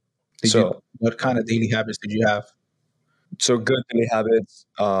 What kind of daily habits did you have? so good daily habits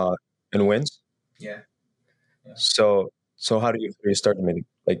and wins? Yeah. So how do you start the meeting?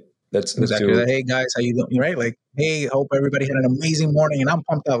 Like let's Exactly. do Like, hey guys, how you doing? Right? Like, hey, hope everybody had an amazing morning, and I'm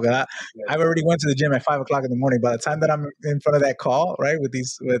pumped up. I've already went to the gym at 5 o'clock in the morning. By the time that I'm in front of that call, right, with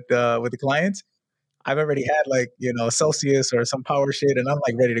the clients, I've already had like Celsius or some power shit, and I'm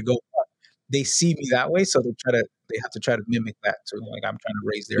like ready to go. They see me that way, so they have to try to mimic that too. Like I'm trying to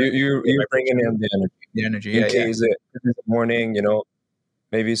raise their you're bringing in the energy. the energy. In Yeah, yeah. case it in the morning,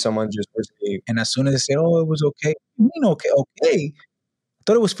 maybe someone just was And as soon as they say, "Oh, it was okay," you mean okay? Okay, I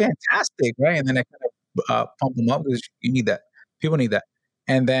thought it was fantastic, right? And then I kind of pump them up, because you need that. People need that.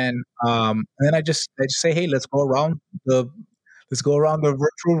 And then I just say, hey, let's go around the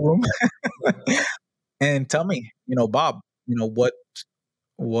virtual room and tell me, Bob,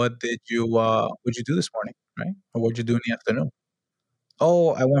 what'd you do this morning, right? Or what'd you do in the afternoon?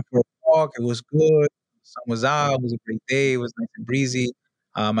 Oh, I went for a walk. It was good. The sun was out. It was a great day. It was nice and breezy.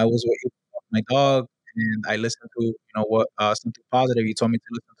 I was with my dog, and I listened to what something positive. He told me to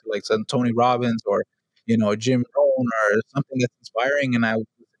listen to like some Tony Robbins or Jim Rohn or something that's inspiring, and I would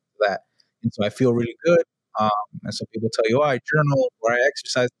listen to that. And so I feel really good. Um, and so people tell you, oh, I journaled or I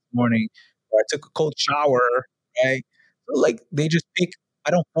exercised this morning or I took a cold shower, right? So like they just pick.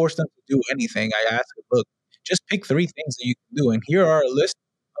 I don't force them to do anything. I ask them, look, just pick 3 things that you can do, and here are a list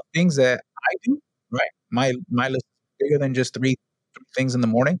of things that I do. Right, my list is bigger than just three things in the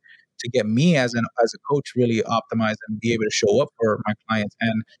morning to get me as a coach really optimized and be able to show up for my clients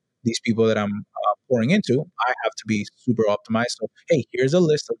and these people that I'm pouring into. I have to be super optimized. So hey, here's a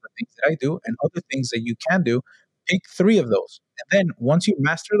list of the things that I do and other things that you can do. Pick 3 of those, and then once you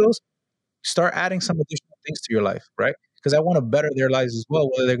master those, start adding some additional things to your life, right? Because I want to better their lives as well,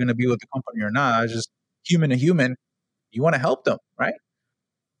 whether they're going to be with the company or not. I just human to human, you want to help them, right?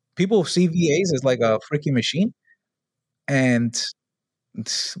 People see VAs as like a freaking machine, and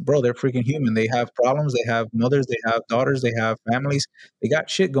bro, they're freaking human. They have problems. They have mothers. They have daughters. They have families. They got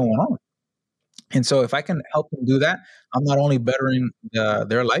shit going on. And so, if I can help them do that, I'm not only bettering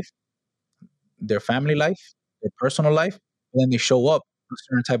their life, their family life, their personal life, but then they show up a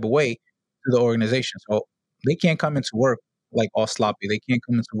certain type of way to the organization. So they can't come into work like all sloppy. They can't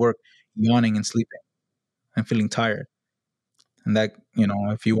come into work yawning and sleeping and feeling tired. And that,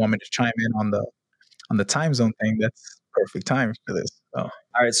 if you want me to chime in on the time zone thing, that's perfect time for this. So. all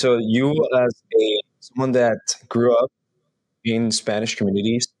right. So you as someone that grew up in Spanish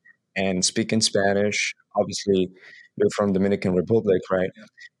communities and speaking Spanish, obviously you're from Dominican Republic, right?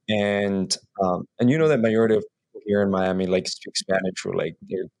 And you know that majority of people here in Miami like speak Spanish, or like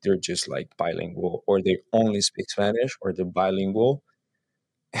they're just like bilingual, or they only speak Spanish, or they're bilingual.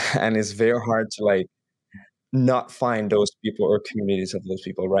 And it's very hard to like not find those people or communities of those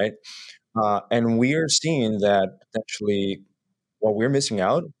people, right? And we are seeing that potentially what we're missing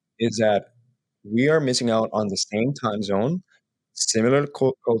out is that we are missing out on the same time zone, similar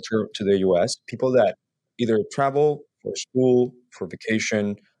culture to the US, people that either travel for school, for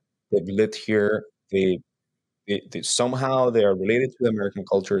vacation, they've lived here, they somehow they are related to the American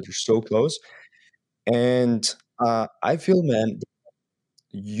culture, they're so close. And I feel, man,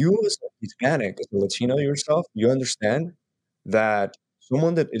 you as a Hispanic, as a Latino yourself, you understand that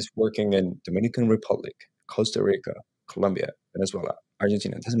someone that is working in Dominican Republic, Costa Rica, Colombia, Venezuela,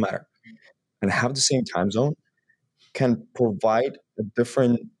 Argentina, it doesn't matter, and have the same time zone can provide a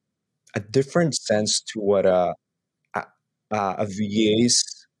different sense to what a, a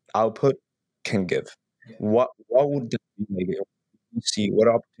VA's output can give. What would that be like? You see what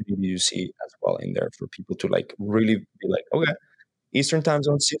opportunity do you see as well in there for people to like really be like, okay, Eastern Time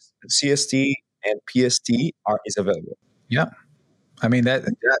Zone, CST, and PST is available. Yeah. I mean, that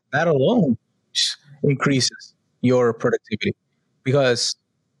alone increases your productivity because,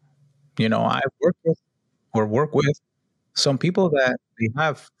 I've work with some people that they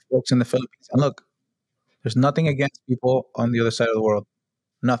have folks in the Philippines. And look, there's nothing against people on the other side of the world.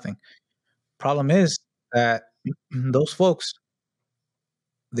 Nothing. Problem is that those folks,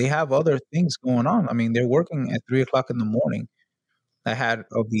 they have other things going on. I mean, they're working at 3 o'clock in the morning. I had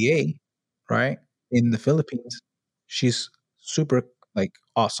a VA, right, in the Philippines. She's super like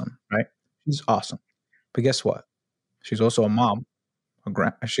awesome, right? She's awesome. But guess what? She's also a mom,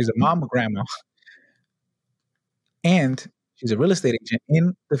 she's a mom, a grandma, and she's a real estate agent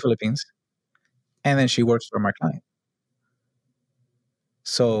in the Philippines. And then she works for my client.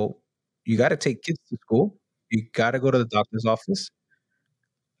 So you got to take kids to school. You got to go to the doctor's office.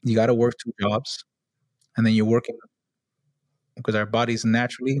 You got to work 2 jobs, and then you're working because our bodies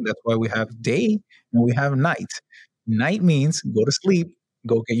naturally. That's why we have day and we have night. Night means go to sleep,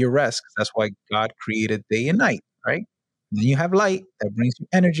 go get your rest. 'Cause that's why God created day and night, right? And then you have light that brings you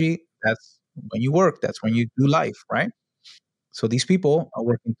energy. That's when you work. That's when you do life, right? So these people are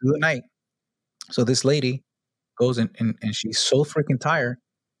working through the night. So this lady goes and she's so freaking tired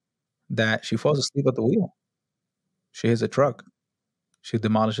that she falls asleep at the wheel. She hits a truck. She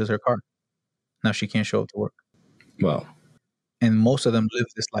demolishes her car. Now she can't show up to work. Wow. And most of them live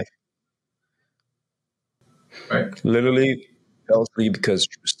this life. Right. Literally fell asleep because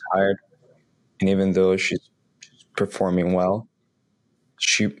she was tired. And even though she's performing well,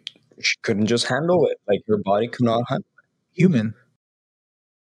 she couldn't just handle it. Like her body could not handle it. Human.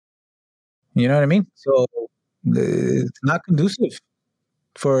 You know what I mean? So it's not conducive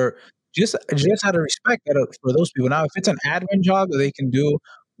for just out of respect for those people. Now, if it's an admin job that they can do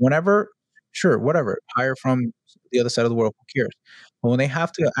whenever, sure, whatever. Hire from the other side of the world, who cares? But when they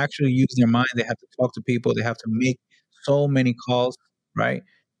have to actually use their mind, they have to talk to people, they have to make so many calls, right,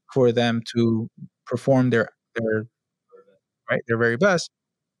 for them to perform their right their very best.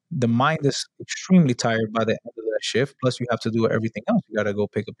 The mind is extremely tired by the end of that shift. Plus, you have to do everything else. You got to go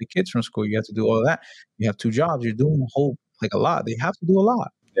pick up the kids from school. You have to do all of that. You have 2 jobs. You're doing a lot. They have to do a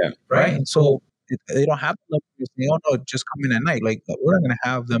lot. Yeah. Right. And so they don't have to say, oh, no, just come in at night. Like, we're not going to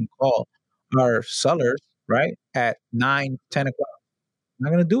have them call our sellers, right, at 9, 10 o'clock. I'm not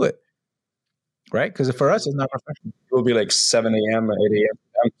going to do it. Right. Because for us, it's not professional. It will be like 7 a.m. or 8 a.m.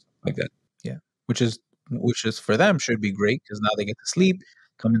 something like that. Yeah. Which is for them should be great because now they get to sleep,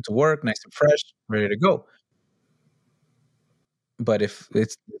 come into work nice and fresh, ready to go. But if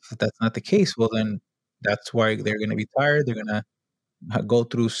that's not the case, well, then that's why they're going to be tired. They're going to go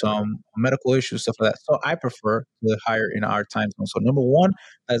through some medical issues, stuff like that. So I prefer to hire in our time zone. So number one,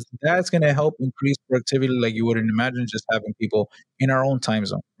 that's going to help increase productivity, like you wouldn't imagine, just having people in our own time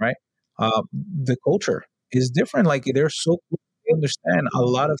zone, right? The culture is different. Like they're so cool. They understand a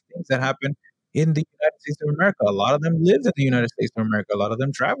lot of things that happen in the United States of America. A lot of them lived in the United States of America. A lot of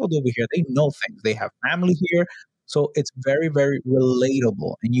them traveled over here. They know things. They have family here. So it's very, very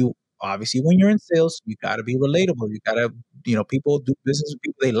relatable. And you obviously, when you're in sales, you got to be relatable. You got to, people do business with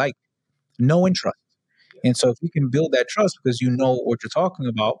people they like, know and trust. And so if you can build that trust because you know what you're talking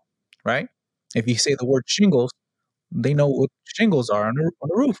about, right? If you say the word shingles, they know what shingles are on the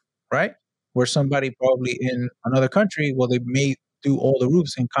roof, right? Where somebody probably in another country, well, they may do all the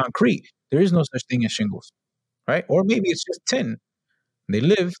roofs in concrete. There is no such thing as shingles, right? Or maybe it's just tin. They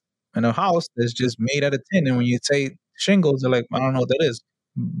live in a house that's just made out of tin. And when you say shingles, they're like, I don't know what that is.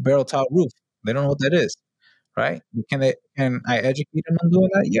 Barrel top roof. They don't know what that is, right? Can I educate them on doing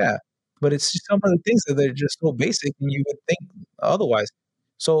that? Yeah, but it's just some of the things that they're just so basic, and you would think otherwise.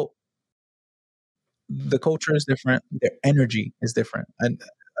 So the culture is different, their energy is different, and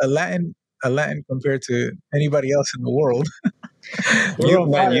a Latin a Latin compared to anybody else in the world. We're You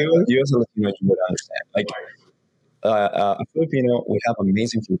on man, fire, man. you as a Latino, you would understand. Like a Filipino, we have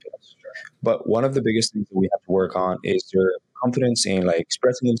amazing Filipinos, but one of the biggest things that we have to work on is their confidence in like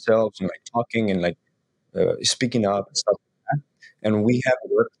expressing themselves and like talking and like speaking up and stuff like that. And we have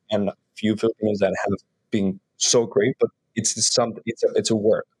worked and a few Filipinos that have been so great, but it's a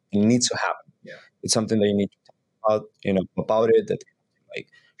work. It needs to happen. Yeah. It's something that you need to talk about, about it, that like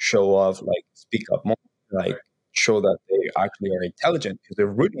show off, like speak up more, like show that they actually are intelligent because they're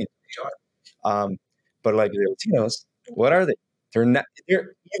really intelligent. But like the Latinos, what are they?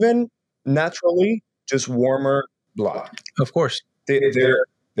 They're even naturally just warmer blood. Of course, They're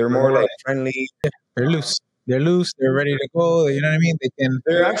more like friendly. they're loose. They're loose. They're ready to go. You know what I mean? They can.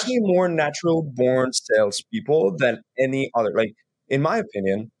 They're actually more natural born salespeople than any other. Like in my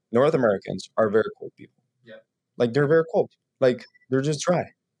opinion, North Americans are very cold people. Yeah. Like they're very cold. Like they're just dry.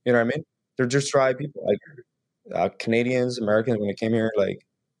 You know what I mean? They're just dry people. Like Canadians, Americans, when they came here, like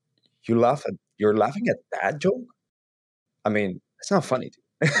you're laughing at that joke. I mean, it's not funny.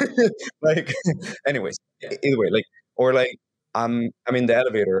 Like, anyways, either way, like, or like, I'm in the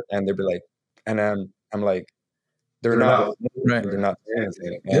elevator and they'll be like, and I'm like, they're not, Right. they're not saying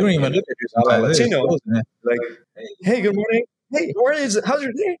anything. They don't even look at you sometimes. They're just Latino, closing it. like, hey, good morning. Hey, how's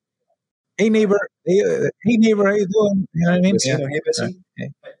your day? Hey neighbor. Hey neighbor. How you doing? You know what I mean? Vecino, hey, Bessie. Yeah.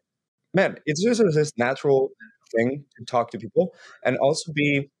 Man, it's just this natural thing to talk to people and also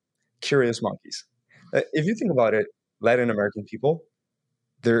be curious monkeys. If you think about it, Latin American people,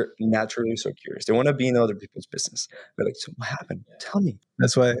 they're naturally so curious. They want to be in other people's business. They're like, so what happened? Tell me.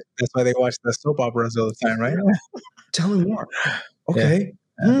 That's why they watch the soap operas all the time, right? Tell me more. Okay.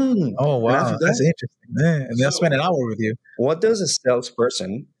 Oh wow, that's interesting. Yeah. And they'll spend an hour with you. What does a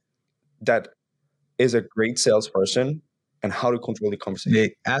salesperson that is a great salesperson and how to control the conversation?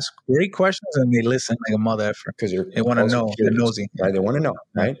 They ask great questions and they listen like a mother effer because they want to know. They're nosy, right? They want to know,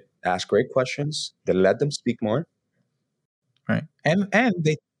 right? Ask great questions. They let them speak more. Right. And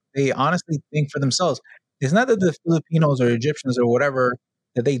they honestly think for themselves. It's not that the Filipinos or Egyptians or whatever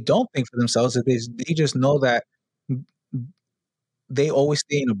that they don't think for themselves. That they just know that they always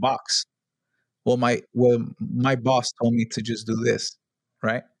stay in a box. Well, my boss told me to just do this,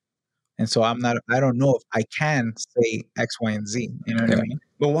 right? And so I don't know if I can say X, Y, and Z. You know what I mean?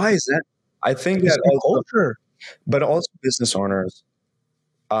 But why is that? I think it's that also, culture. But also business owners,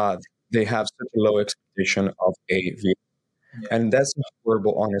 they have such a low expectation of a VA. Yeah. And that's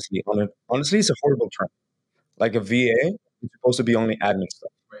horrible, honestly. Honestly, it's a horrible term. Like a VA is supposed to be only admin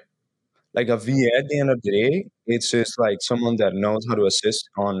stuff. Right. Like a VA at the end of the day, it's just like someone that knows how to assist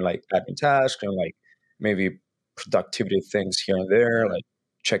on like admin tasks and like maybe productivity things here and there, like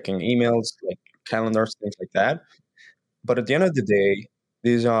checking emails, like calendars, things like that. But at the end of the day,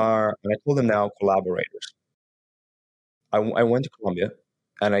 these are, and I call them now collaborators. I went to Colombia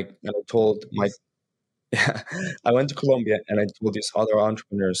and I told my I went to Colombia and I told these other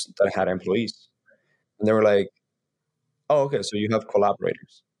entrepreneurs that had employees, and they were like, "Oh, okay, so you have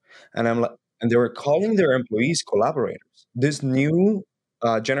collaborators," and I'm like, and they were calling their employees collaborators. This new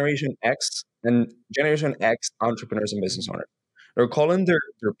Generation X and Generation X entrepreneurs and business owners, they're calling their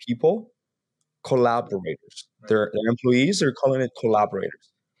people collaborators. Their employees, they're calling it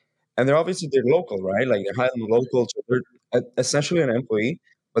collaborators, and they're local, right? Like they're hiring local, so they're essentially an employee,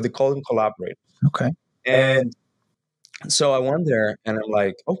 but they call them collaborators. Okay. And so I went there and I'm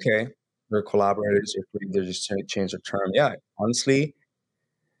like, okay, we're collaborators. They're just trying to change the term. Yeah, honestly,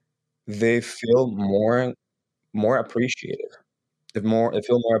 they feel more appreciative. They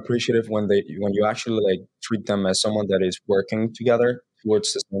feel more appreciative when you actually like treat them as someone that is working together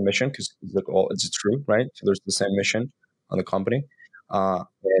towards the same mission, because it's true, right? So there's the same mission on the company, and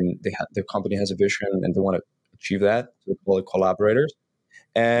the company has a vision and they want to achieve that. So they call it collaborators,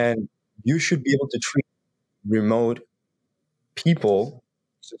 and you should be able to treat remote people,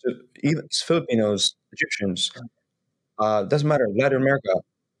 even Filipinos, Egyptians, doesn't matter, Latin America,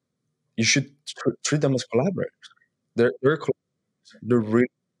 you should treat them as collaborators. They're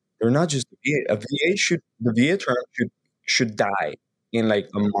not just the VA term should die in like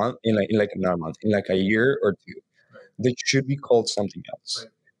a month, in not a month, in like a year or two. They should be called something else.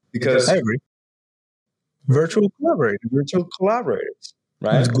 Because I agree. Virtual collaborators,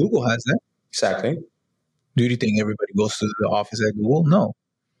 right? Because Google has that. Exactly. Do you think everybody goes to the office at Google? No.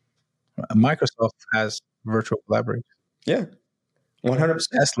 Microsoft has virtual collaborators. Yeah, 100%.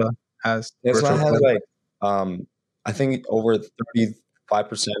 Tesla has like I think over 35%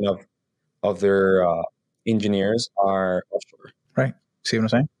 of their engineers are offshore. Right. See what I'm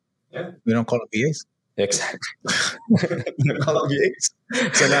saying? Yeah. We don't call them VAs. Exactly. Call them VAs.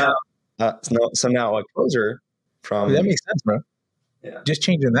 So now a closer from That makes sense, bro. Yeah. Just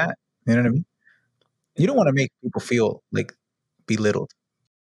changing that. You know what I mean? You don't want to make people feel like belittled.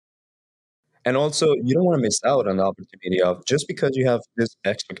 And also, you don't want to miss out on the opportunity of just because you have these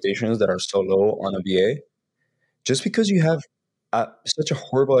expectations that are so low on a VA, just because you have such a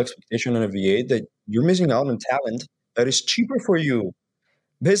horrible expectation on a VA that you're missing out on talent that is cheaper for you.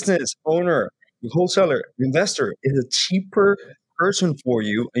 Business owner, wholesaler, investor is a cheaper person for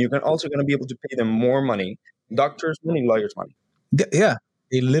you, and you're also going to be able to pay them more money. Doctors' money, lawyers' money. Yeah.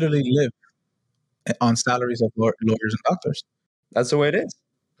 They literally live on salaries of lawyers and doctors. That's the way it is.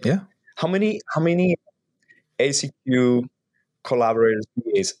 Yeah. How many ACQ collaborators,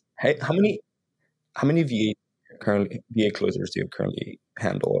 VAs? Hey, how many VA closers do you currently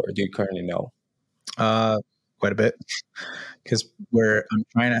handle, or do you currently know? Quite a bit, because I'm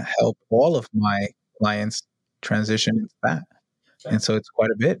trying to help all of my clients transition into that, and so it's quite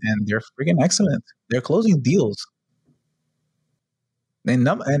a bit, and they're freaking excellent. They're closing deals, and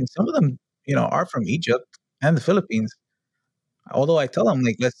some of them, are from Egypt and the Philippines. Although I tell them,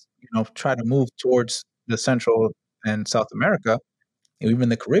 like, let's try to move towards the Central and South America, even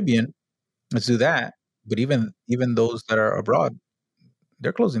the Caribbean. Let's do that. But even those that are abroad,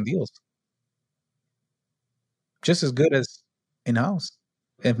 they're closing deals just as good as in house,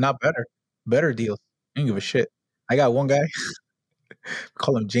 if not better. Better deals. I don't give a shit. I got one guy,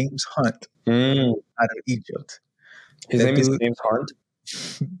 call him James Hunt, out of Egypt. His name is James Hunt.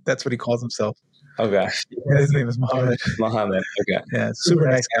 That's what he calls himself. Okay. His name is Mohammed. Mohammed. Okay. Yeah, super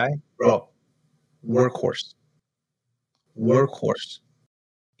nice guy, bro. Workhorse.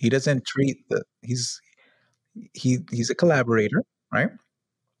 He doesn't treat he's a collaborator, right?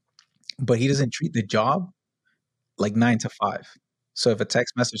 But he doesn't treat the job like 9 to 5. So if a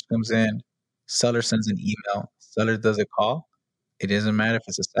text message comes in, seller sends an email, seller does a call. It doesn't matter if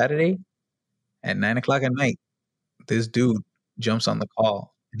it's a Saturday at 9:00 at night. This dude jumps on the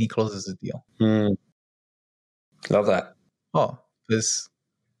call and he closes the deal. Love that. Oh, because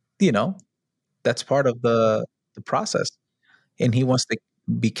that's part of the process, and he wants to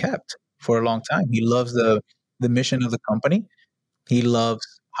be kept for a long time. He loves the mission of the company. He loves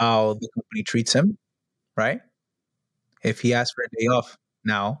how the company treats him, right? If he asks for a day off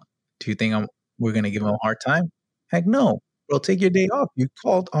now, do you think we're going to give him a hard time? Heck no. Bro, take your day off. You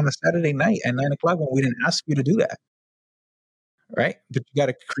called on a Saturday night at 9:00 when we didn't ask you to do that, right? But you got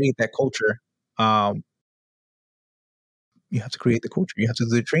to create that culture. You have to create the culture. You have to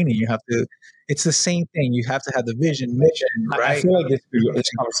do the training. It's the same thing. You have to have the vision, mission, right? I feel like this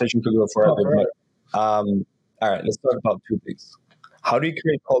conversation could go forever. But all right, let's talk about two things. How do you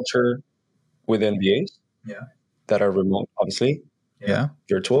create culture within VAs? Yeah. That are remote, obviously. Yeah.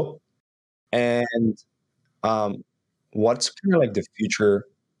 Virtual. And what's kind of like the future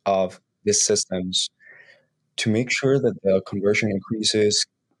of these systems to make sure that the conversion increases,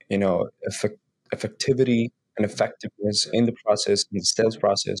 effectivity and effectiveness in the process, in the sales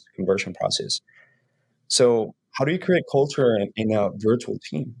process, conversion process. So how do you create culture in a virtual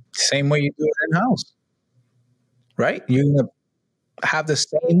team? Same way you do it in-house, right? You're going to have the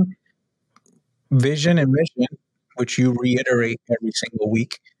same vision and mission, which you reiterate every single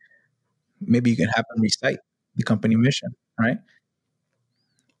week. Maybe you can have them recite the company mission, right?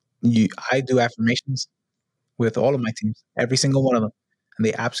 I do affirmations with all of my teams, every single one of them, and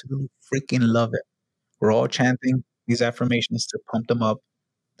they absolutely freaking love it. We're all chanting these affirmations to pump them up.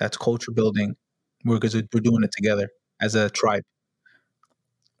 That's culture building. We're doing it together as a tribe.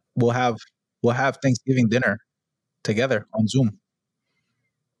 We'll have Thanksgiving dinner together on Zoom.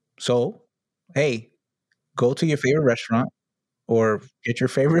 So, hey, go to your favorite restaurant or get your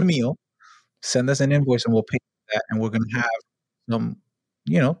favorite meal, send us an invoice and we'll pay that, and we're going to have some,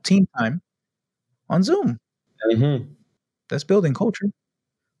 team time on Zoom. Mm-hmm. That's building culture.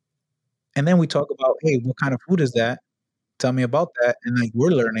 And then we talk about, hey, what kind of food is that? Tell me about that. And like we're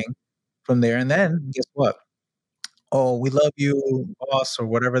learning from there. And then guess what? Oh, we love you, boss, or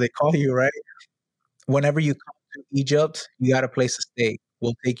whatever they call you, right? Whenever you come to Egypt, you got a place to stay.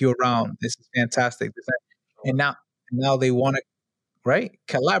 We'll take you around. This is fantastic. And now they want to, right,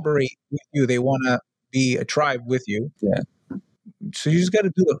 collaborate with you. They want to be a tribe with you. Yeah. So you just got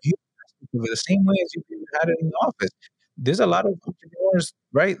to do the same way as you had it in the office. There's a lot of entrepreneurs,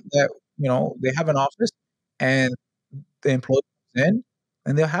 right, that they have an office and the employee comes in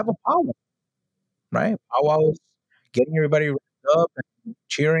and they'll have a powwow, right? Powwow is getting everybody wrapped up and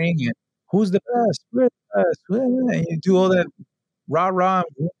cheering and who's the best? We're the best. And you do all that rah rah,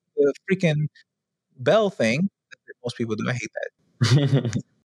 the freaking bell thing that most people do. I hate that.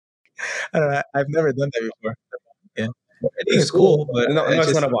 I don't know. I've never done that before. Yeah, I think It's it's cool, cool. but No, I no, it's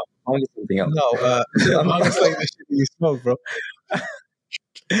just not about. It's something else. no. Long as like the shit that you smoke, bro.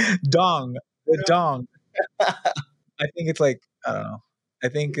 Dong, the dong. I think it's like I don't know. I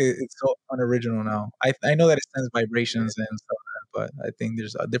think it's so unoriginal now. I know that it sends vibrations and stuff, but I think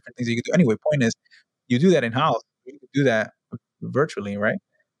there's different things you can do. Anyway, point is, you do that in house. You can do that virtually, right?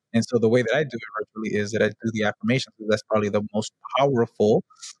 And so the way that I do it virtually is that I do the affirmations. That's probably the most powerful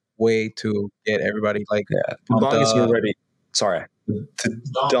way to get everybody like Yeah, the pumped dong is up. already. Sorry,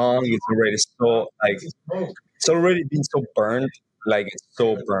 the dong is already so like it's already been so burned. Like it's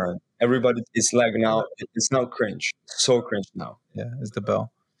so burned. Everybody, it's like now it's now cringe. So cringe now. Yeah, it's the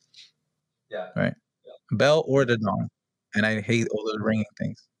bell. Yeah. Right. Bell or the dong. And I hate all those ringing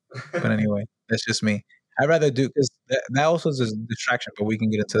things. But anyway, that's just me. I'd rather do because that also is a distraction, but we can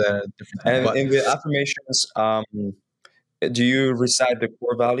get into that at a different time. And, But and with affirmations, do you recite the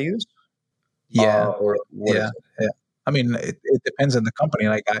core values? yeah, Or what is yeah, it? yeah. I mean, it depends on the company.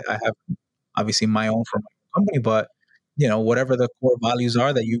 Like I have obviously my own for my company, but whatever the core values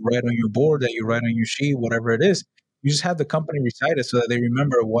are that you write on your board, that you write on your sheet, whatever it is, you just have the company recite it so that they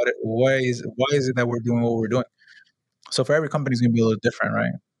remember why is it that we're doing what we're doing. So for every company, it's going to be a little different,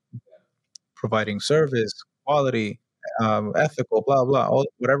 right? Providing service, quality, ethical, blah blah,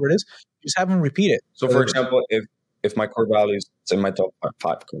 whatever it is, just have them repeat it. So, for example, if my core values, it's in my top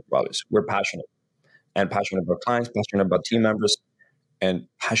five core values, we're passionate and passionate about clients, passionate about team members, and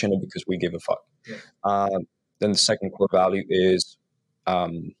passionate because we give a fuck. Yeah. Then the second core value is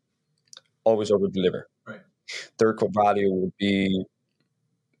always over deliver. Right. Third core value would be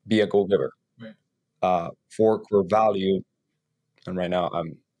a go giver. Right. Fourth core value, and right now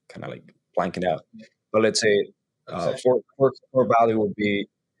I'm kind of like blanking out, but let's say fourth core value would be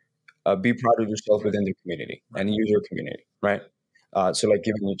proud of yourself within the community and use your community, right? So like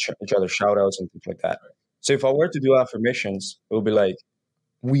giving each other shout outs and things like that. So if I were to do affirmations, it would be like,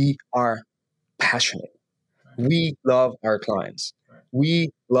 we are passionate. We love our clients.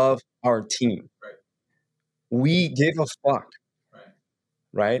 We love our team. We give a fuck,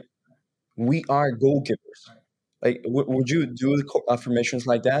 right? We are go-givers. Like, would you do the affirmations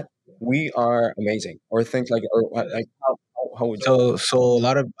like that? We are amazing, or things like, or like, how would you? So a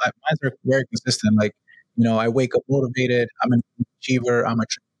lot of mine are very consistent. Like, I wake up motivated. I'm an achiever. I'm a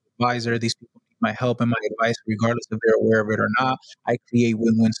advisor. These people need my help and my advice, regardless if they're aware of it or not. I create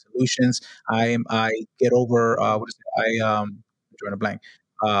win-win solutions. I get over what is it? I'm drawing a blank.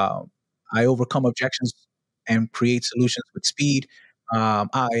 Uh, I overcome objections and create solutions with speed. I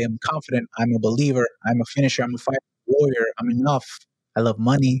am confident. I'm a believer. I'm a finisher. I'm a fighter, warrior. I'm enough. I love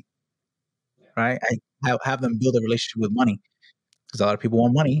money. Right? I have them build a relationship with money because a lot of people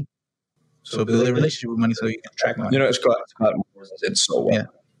want money. So build a relationship with money so you can attract money. It's so well.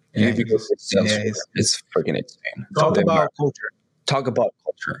 Yeah, It's freaking insane. Talk about culture. Talk about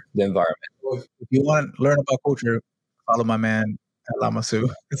culture, the environment. If you want to learn about culture, follow my man Lamasu,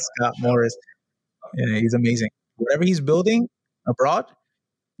 Scott Morris. Yeah, he's amazing. Whatever he's building abroad,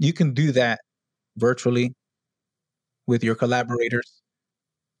 you can do that virtually with your collaborators.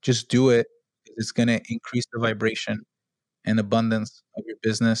 Just do it. It's going to increase the vibration and abundance of your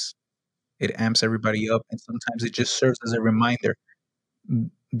business. It amps everybody up, and sometimes it just serves as a reminder.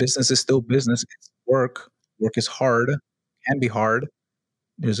 Business is still business. It's work. Work is hard, can be hard.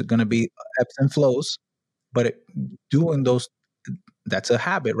 There's going to be ebbs and flows, but doing those, that's a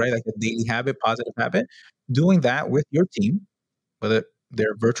habit, right? Like a daily habit, positive habit. Doing that with your team, whether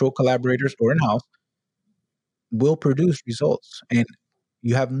they're virtual collaborators or in-house, will produce results. And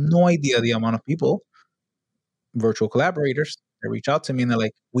you have no idea the amount of people, virtual collaborators, that reach out to me and they're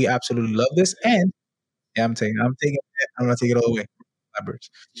like, we absolutely love this. And yeah, I'm going to take it all the way. Collaborators.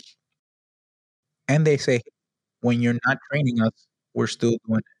 And they say, when you're not training us, we're still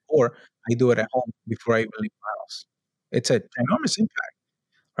doing it. Or I do it at home before I even leave my house. It's an enormous impact,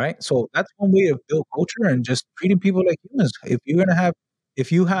 right? So that's one way to build culture and just treating people like humans. If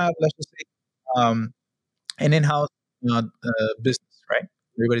you have, let's just say, an in-house business, right?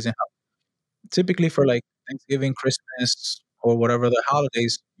 Everybody's in-house. Typically for like Thanksgiving, Christmas, or whatever the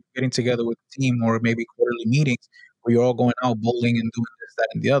holidays, getting together with the team or maybe quarterly meetings where you're all going out bowling and doing this, that,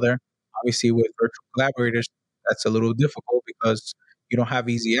 and the other. Obviously, with virtual collaborators, that's a little difficult because you don't have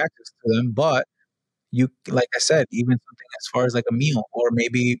easy access to them. But you, like I said, even something as far as like a meal or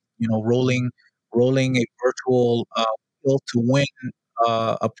maybe rolling a virtual wheel to win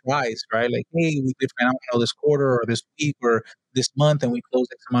a prize, right? Like, hey, we did phenomenal this quarter or this week or this month, and we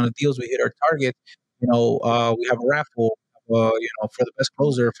closed X amount of deals. We hit our target. We have a raffle. For the best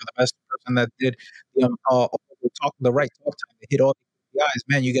closer, for the best person that did the right talk time, they hit all the KPIs.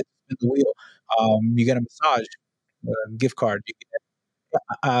 Man, you get to spin the wheel. You get a massage gift card. You get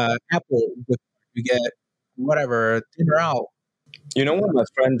Apple gift card. You get whatever dinner out. You know what my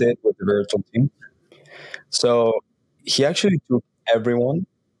friend did with the virtual team? So he actually took everyone,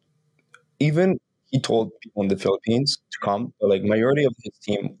 even he told people in the Philippines to come, but like majority of his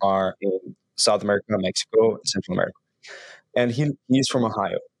team are in South America, Mexico, and Central America. And he's from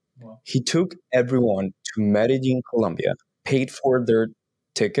Ohio. He took everyone to Medellin, Colombia, paid for their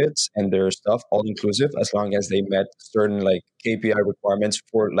tickets and their stuff, all inclusive, as long as they met certain like KPI requirements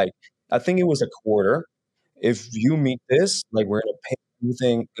for like I think it was a quarter. If you meet this, like we're gonna pay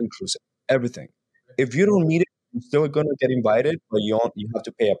everything inclusive, everything. If you don't meet it, you're still gonna get invited, but you have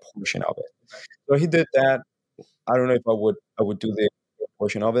to pay a portion of it. So he did that. I don't know if I would do the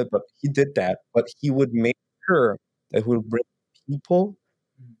portion of it, but he did that. But he would make sure that he will bring people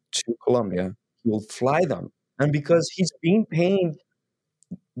to Colombia. He will fly them, and because he's being paid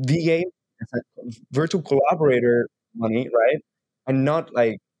VA as a virtual collaborator money, right, and not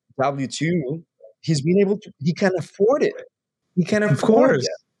like W-2, he's been able to. He can afford it. He can Of afford course,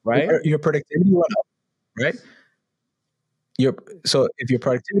 it, right? your productivity went up, right? So if your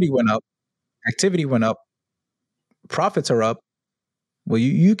productivity went up, activity went up, profits are up. Well,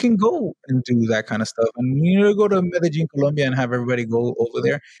 you can go and do that kind of stuff, and go to Medellin, Colombia, and have everybody go over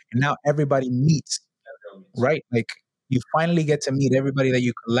there, and now everybody meets, right? Like you finally get to meet everybody that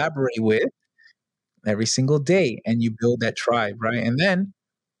you collaborate with every single day, and you build that tribe, right? And then,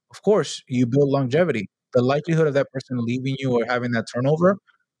 of course, you build longevity. The likelihood of that person leaving you or having that turnover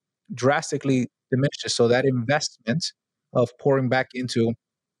drastically diminishes. So that investment of pouring back into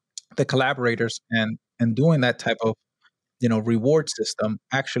the collaborators and doing that type of reward system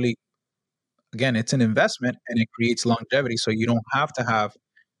actually, again, it's an investment and it creates longevity. So you don't have to have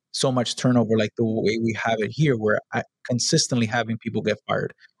so much turnover like the way we have it here, where consistently having people get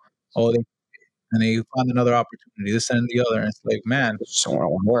fired. Oh, and they found another opportunity, this and the other. And it's like, man, So I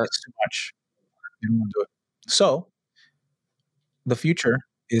want to work. it's too much. You don't want to do it. So the future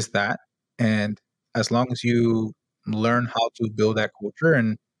is that. And as long as you learn how to build that culture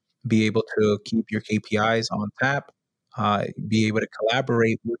and be able to keep your KPIs on tap, be able to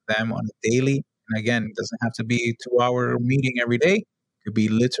collaborate with them on a daily. And again, it doesn't have to be a 2 hour meeting every day. It could be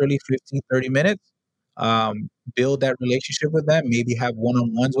literally 15, 30 minutes. Build that relationship with them, maybe have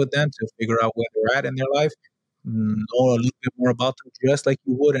one-on-ones with them to figure out where they're at in their life, know a little bit more about them, just like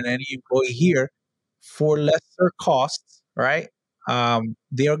you would in any employee here for lesser costs, right?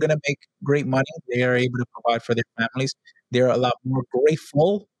 They are going to make great money. They are able to provide for their families. They're a lot more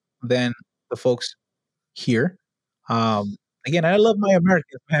grateful than the folks here. Again, I love my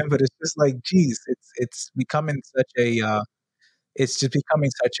Americans, man, but it's just like, geez, it's becoming such a it's just becoming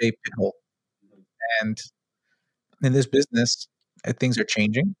such a pit hole. And in this business, things are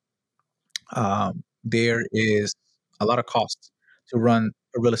changing. There is a lot of costs to run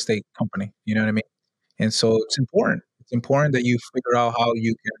a real estate company. You know what I mean? And so it's important. It's important that you figure out how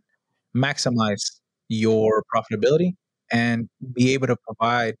you can maximize your profitability and be able to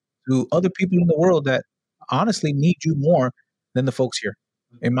provide to other people in the world that honestly need you more than the folks here,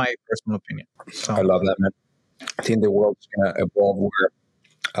 in my personal opinion. So I love that, man. I think the world's gonna evolve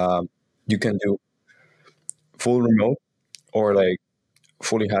where you can do full remote or like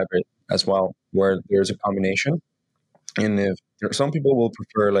fully hybrid as well, where there's a combination. And if some people will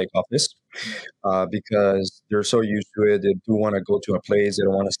prefer like office because they're so used to it, they do want to go to a place, they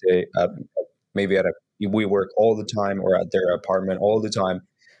don't want to stay at maybe at a we work all the time or at their apartment all the time.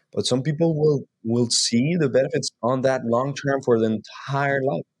 But some people will see the benefits on that long term for the entire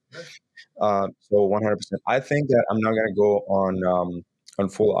life. So 100%. I think that I'm not gonna go on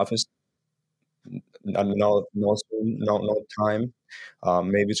full office. No time.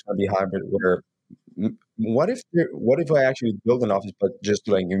 Maybe it's gonna be hybrid. Where what if I actually build an office, but just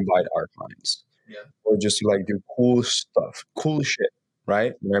to like invite our clients, or just to like do cool stuff, cool shit,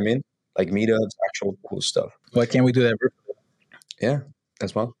 right? You know what I mean? Like meetups, actual cool stuff. why can't we do that? Yeah,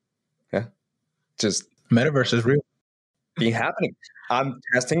 as well. Yeah, just Metaverse is real. be happening. I'm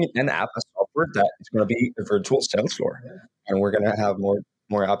testing an app, a software that is going to be a virtual sales floor, and we're going to have more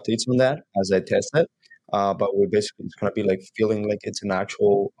updates on that as I test it. But we basically it's going to be like feeling like it's an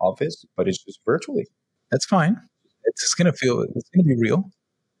actual office, but it's just virtually. That's fine. It's going to be real,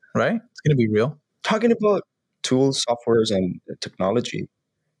 right? It's going to be real. Talking about tools, softwares, and technology,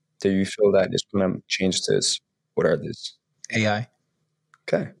 do you feel that it's going to change this? What are these? AI.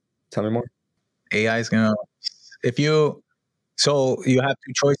 Okay. Tell me more. AI is going to, if you, so you have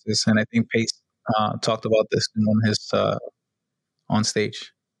two choices. And I think Pace talked about this on his, on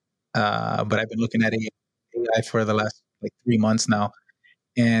stage. But I've been looking at AI for the last like 3 months now.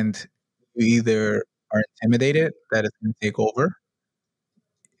 And you either are intimidated that it's going to take over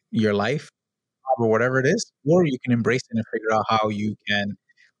your life or whatever it is, or you can embrace it and figure out how you can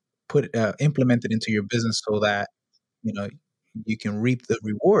implement it into your business so that you know you can reap the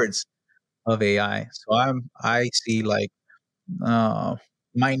rewards of AI. So I see like uh,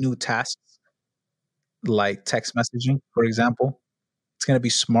 minute tasks like text messaging, for example. It's going to be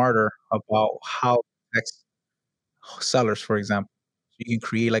smarter about how to text sellers, for example. So you can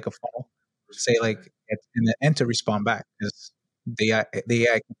create like a funnel, say like, and to respond back because the AI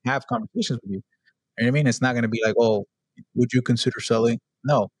can have conversations with you. You know what I mean? It's not going to be like, oh, would you consider selling?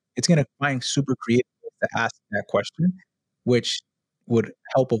 No, it's going to find super creative ways to ask that question, which would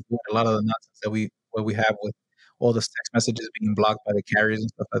help avoid a lot of the nonsense that we have with all the text messages being blocked by the carriers and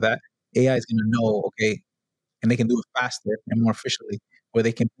stuff like that. AI is going to know, okay, and they can do it faster and more efficiently, where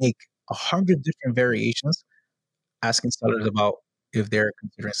they can make 100 different variations asking sellers about if they're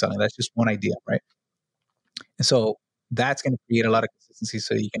considering selling. That's just one idea, right? And so that's going to create a lot of consistency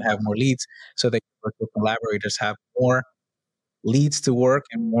so you can have more leads so that your collaborators have more leads to work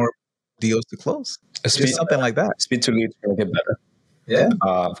and more deals to close. It's just something like that. Speed to leads going to get better. Yeah,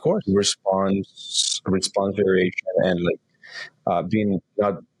 of course. Response variation and like being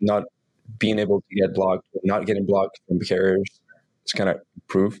not being able to get blocked, not getting blocked from the carriers. It's going to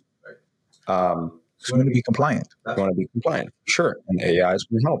improve. You want to be compliant. You want to be compliant, sure, and AI is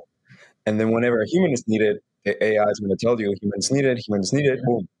going to help. And then whenever a human is needed, the AI is going to tell you humans needed,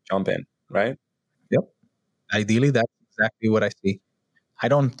 boom, jump in, right? Yep. Ideally, that's exactly what I see. I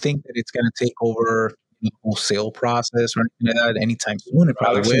don't think that it's going to take over the whole sale process or anything like that anytime soon. It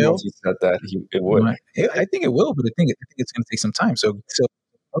probably Alex will. said that it would. I think it will, but I think it's going to take some time. So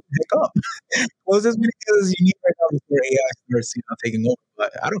pick up. Close as many deals as you need right now before AI starts, taking over.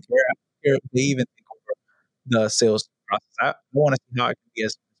 But I don't care. I don't care if they even take over the sales process. I want to see how it can be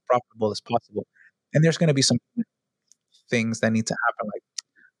as profitable as possible. And there's going to be some things that need to happen, like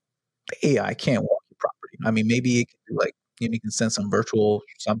the AI can't walk your property. I mean, maybe it can do like you can send some virtual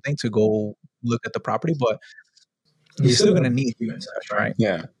something to go look at the property, but you're still going to need human touch, right?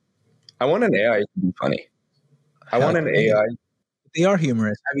 Yeah. I want an AI to be funny. I want an AI. They are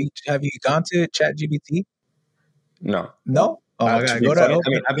humorous. Have you gone to ChatGPT? No. Oh my god, go to. I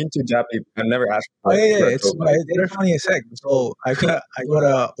mean, I've been to Japan. I've never asked. Oh yeah, they're funny as heck. So I go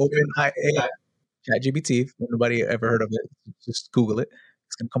to open AI ChatGPT. If nobody ever heard of it, just Google it.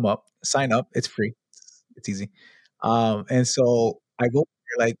 It's gonna come up. Sign up. It's free. It's easy. And so I go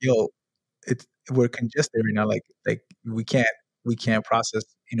there like, yo, we're congested right now. Like we can't process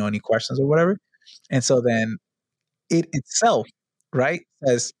any questions or whatever. And so then it itself, right,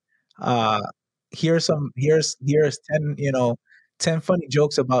 says, here's 10 funny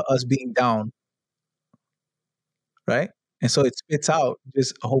jokes about us being down, right? And so it spits out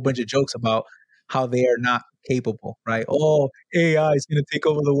just a whole bunch of jokes about how they are not capable, right? Oh, AI is going to take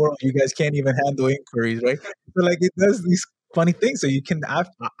over the world. You guys can't even handle inquiries, right? So like it does these funny things, so you can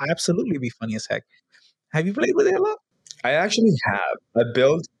absolutely be funny as heck. Have you played with it a lot? I actually have. I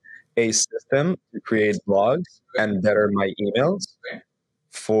built a system to create blogs and better my emails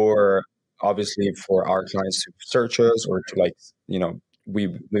for obviously for our clients to search us or to we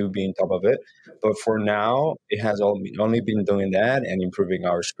would be on top of it. But for now, it has only been doing that and improving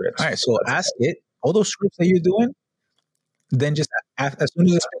our scripts. All right, so ask it all those scripts that you're doing. Then just as soon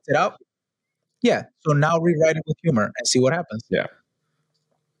as it spits it out, yeah. So now rewrite it with humor and see what happens. Yeah.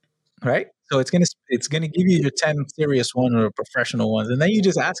 Right. So it's gonna give you your 10 serious ones or professional ones, and then you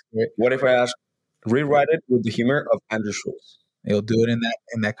just ask for it. What if I ask rewrite it with the humor of Andrew Schultz? It'll do it in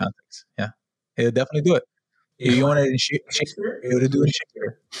that context. Yeah, it'll definitely do it. If you want it in Shakespeare, it'll do it in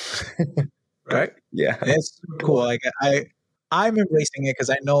Shakespeare. Right? Yeah. It's cool. Like I'm embracing it because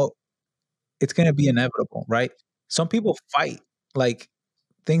I know it's gonna be inevitable, right? Some people fight like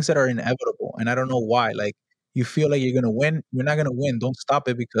things that are inevitable, and I don't know why. Like you feel like you're gonna win, you're not gonna win. Don't stop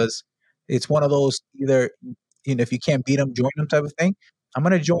it because it's one of those either if you can't beat them, join them type of thing. I'm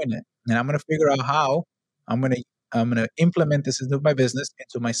gonna join it, and I'm gonna figure out how I'm gonna implement this into my business,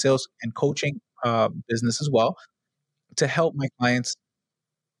 into my sales and coaching business as well, to help my clients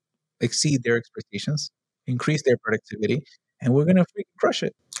exceed their expectations, increase their productivity, and we're gonna freaking crush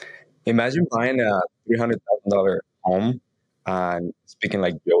it. Imagine buying a $300,000 home and speaking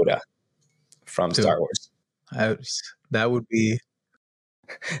like Yoda from Star Wars. That would be.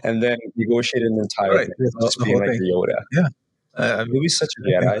 And then negotiate an entire thing, speaking like Yoda. Yeah. You'll be such a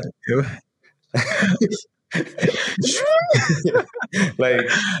Jedi. Like,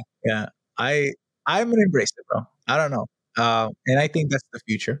 yeah, I'm gonna embrace it, bro. I don't know, and I think that's the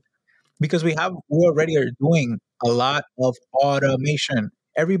future because we already are doing a lot of automation.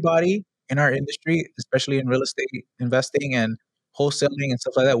 Everybody in our industry, especially in real estate investing and wholesaling and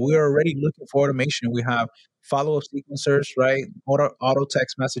stuff like that, we're already looking for automation. We have follow-up sequencers, right? Auto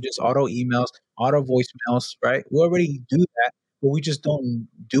text messages, auto emails, auto voicemails, right? We already do that, but we just don't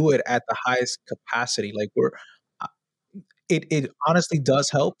do it at the highest capacity. Like uh, it honestly does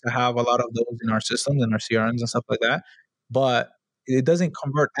help to have a lot of those in our systems and our CRMs and stuff like that, but it doesn't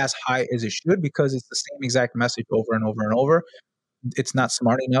convert as high as it should because it's the same exact message over and over and over. It's not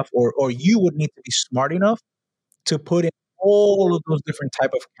smart enough, or you would need to be smart enough to put in all of those different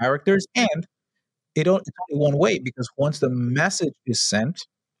type of characters, and it's only one way because once the message is sent,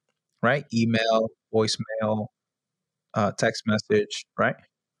 right? Email, voicemail, text message, right?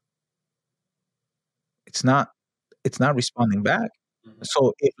 It's not responding back.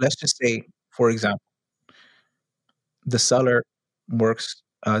 So if let's just say, for example, the seller works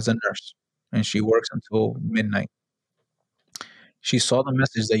as a nurse and she works until midnight. She saw the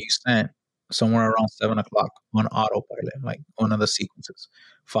message that you sent somewhere around 7 o'clock on autopilot, like one of the sequences,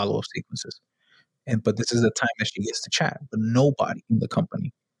 follow-up sequences. But this is the time that she gets to chat. But nobody in the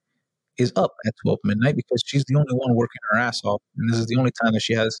company is up at 12 midnight because she's the only one working her ass off. And this is the only time that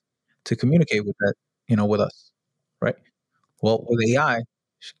she has to communicate with with us. Right. Well, with AI,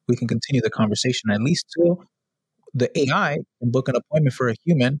 we can continue the conversation at least till the AI can book an appointment for a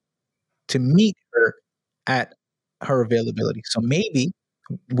human to meet her at her availability. So maybe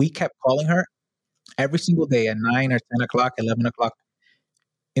we kept calling her every single day at 9 or 10 o'clock, 11 o'clock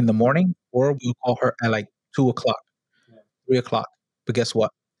in the morning, or we'll call her at like 2 o'clock, 3 o'clock. But guess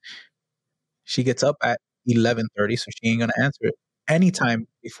what? She gets up at 11:30, so she ain't going to answer it. Anytime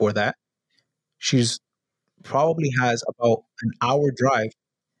before that, she's probably has about an hour drive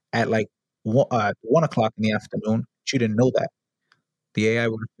at like 1 o'clock in the afternoon. She didn't know that. The AI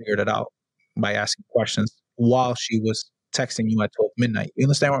would have figured it out by asking questions while she was texting you at 12 midnight. You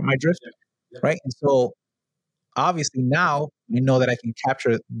understand what my drift? Yeah. Right? And so obviously now I know that I can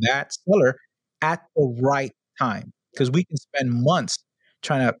capture that seller at the right time because we can spend months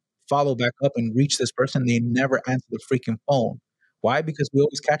trying to follow back up and reach this person. They never answer the freaking phone. Why? Because we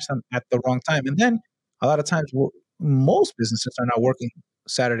always catch them at the wrong time. And then a lot of times most businesses are not working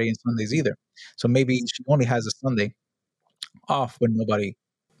Saturday and Sundays either. So maybe she only has a Sunday off, but nobody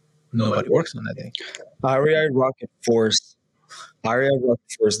works on that day. REI Rocket Force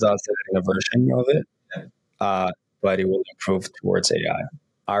does it in a version of it, but it will improve towards AI.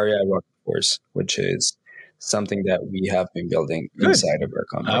 REI Rocket Force, which is something that we have been building inside of our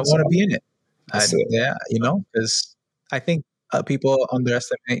company. I want to be in it. Because I think people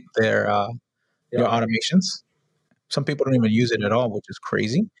underestimate their automations. Some people don't even use it at all, which is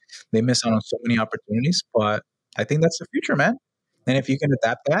crazy. They miss out on so many opportunities, but I think that's the future, man. And if you can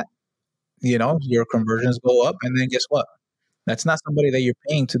adapt that, your conversions go up. And then guess what? That's not somebody that you're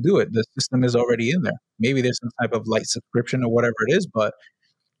paying to do it. The system is already in there. Maybe there's some type of light subscription or whatever it is, but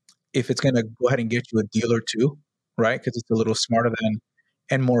if it's going to go ahead and get you a deal or two, right? Because it's a little smarter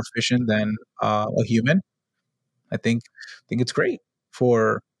and more efficient than a human. I think it's great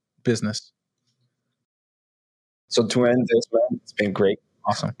for business. So to end this, man, it's been great.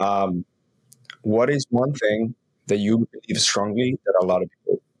 Awesome. What is one thing that you believe strongly that a lot of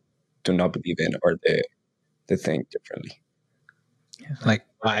people do not believe in, or they think differently? Like,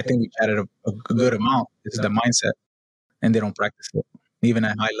 I think we chatted a good amount. It's the mindset, and they don't practice it, even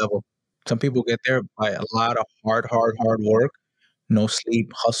at high level. Some people get there by a lot of hard work, no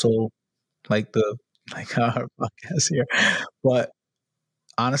sleep, hustle, like our podcast here. But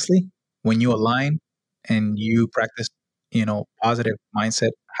honestly, when you align and you practice, positive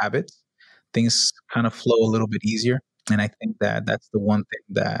mindset habits, things kind of flow a little bit easier. And I think that that's the one thing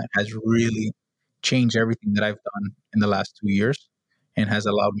that has really changed everything that I've done in the last 2 years and has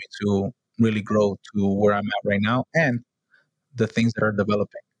allowed me to really grow to where I'm at right now. And the things that are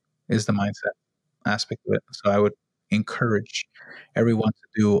developing is the mindset aspect of it. So I would encourage everyone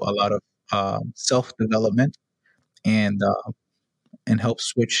to do a lot of self-development and help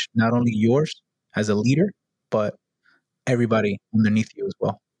switch not only yours as a leader, but everybody underneath you as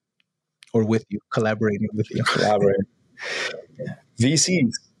well, or with you, collaborating with you. Collaborate.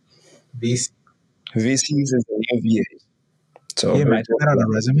 VCs. VCs is the new VA. So can you imagine that on a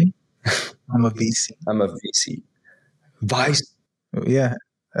resume? I'm a VC. I'm a VC. Vice. Yeah.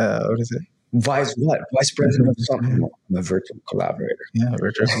 What is it? Vice what? Vice president of something. I'm a virtual collaborator. Yeah, a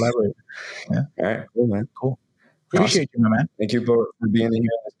virtual collaborator. Yeah. All right. Cool, man. Cool. Appreciate you, my man. Thank you for being here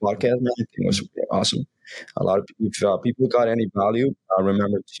on this podcast, man. I think it was really awesome. A lot of if people got any value,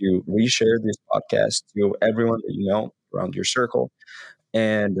 remember to reshare this podcast to everyone that you know around your circle.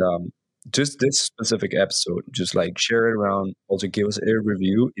 And just this specific episode, just like share it around. Also, give us a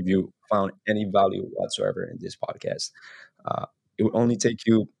review if you found any value whatsoever in this podcast. Uh, it will only take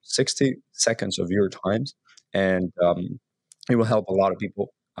you 60 seconds of your time, and it will help a lot of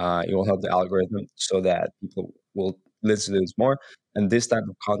people. It will help the algorithm so that people will listen to this more, and this type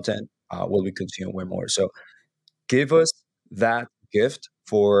of content will be consumed way more. So give us that gift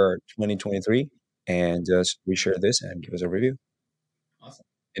for 2023 and just reshare this and give us a review. Awesome.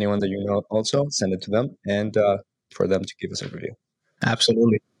 Anyone that you know also, send it to them and for them to give us a review.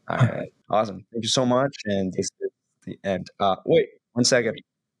 Absolutely. All right. Awesome. Thank you so much. And this is the end. Wait, 1 second.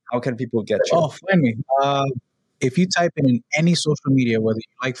 How can people get you? Oh, find me. If you type in any social media, whether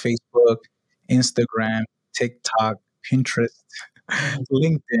you like Facebook, Instagram, TikTok, Pinterest,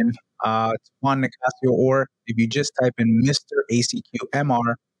 LinkedIn, it's Juan Nicasio, or if you just type in Mr. ACQ,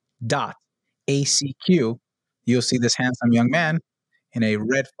 MR dot ACQ, you'll see this handsome young man in a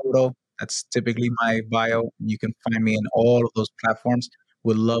red photo. That's typically my bio. You can find me in all of those platforms.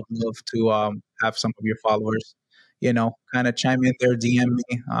 Would love to have some of your followers, kind of chime in there, DM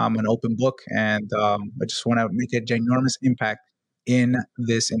me. I'm an open book, and I just want to make a ginormous impact in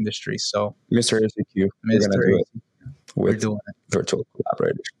this industry. So, Mr. ACQ, we're going to do it we're with doing it. virtual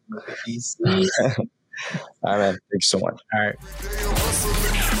collaborators. Peace. All right, man. Thanks so much. All right. Every day I'm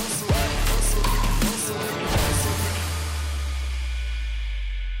hustling.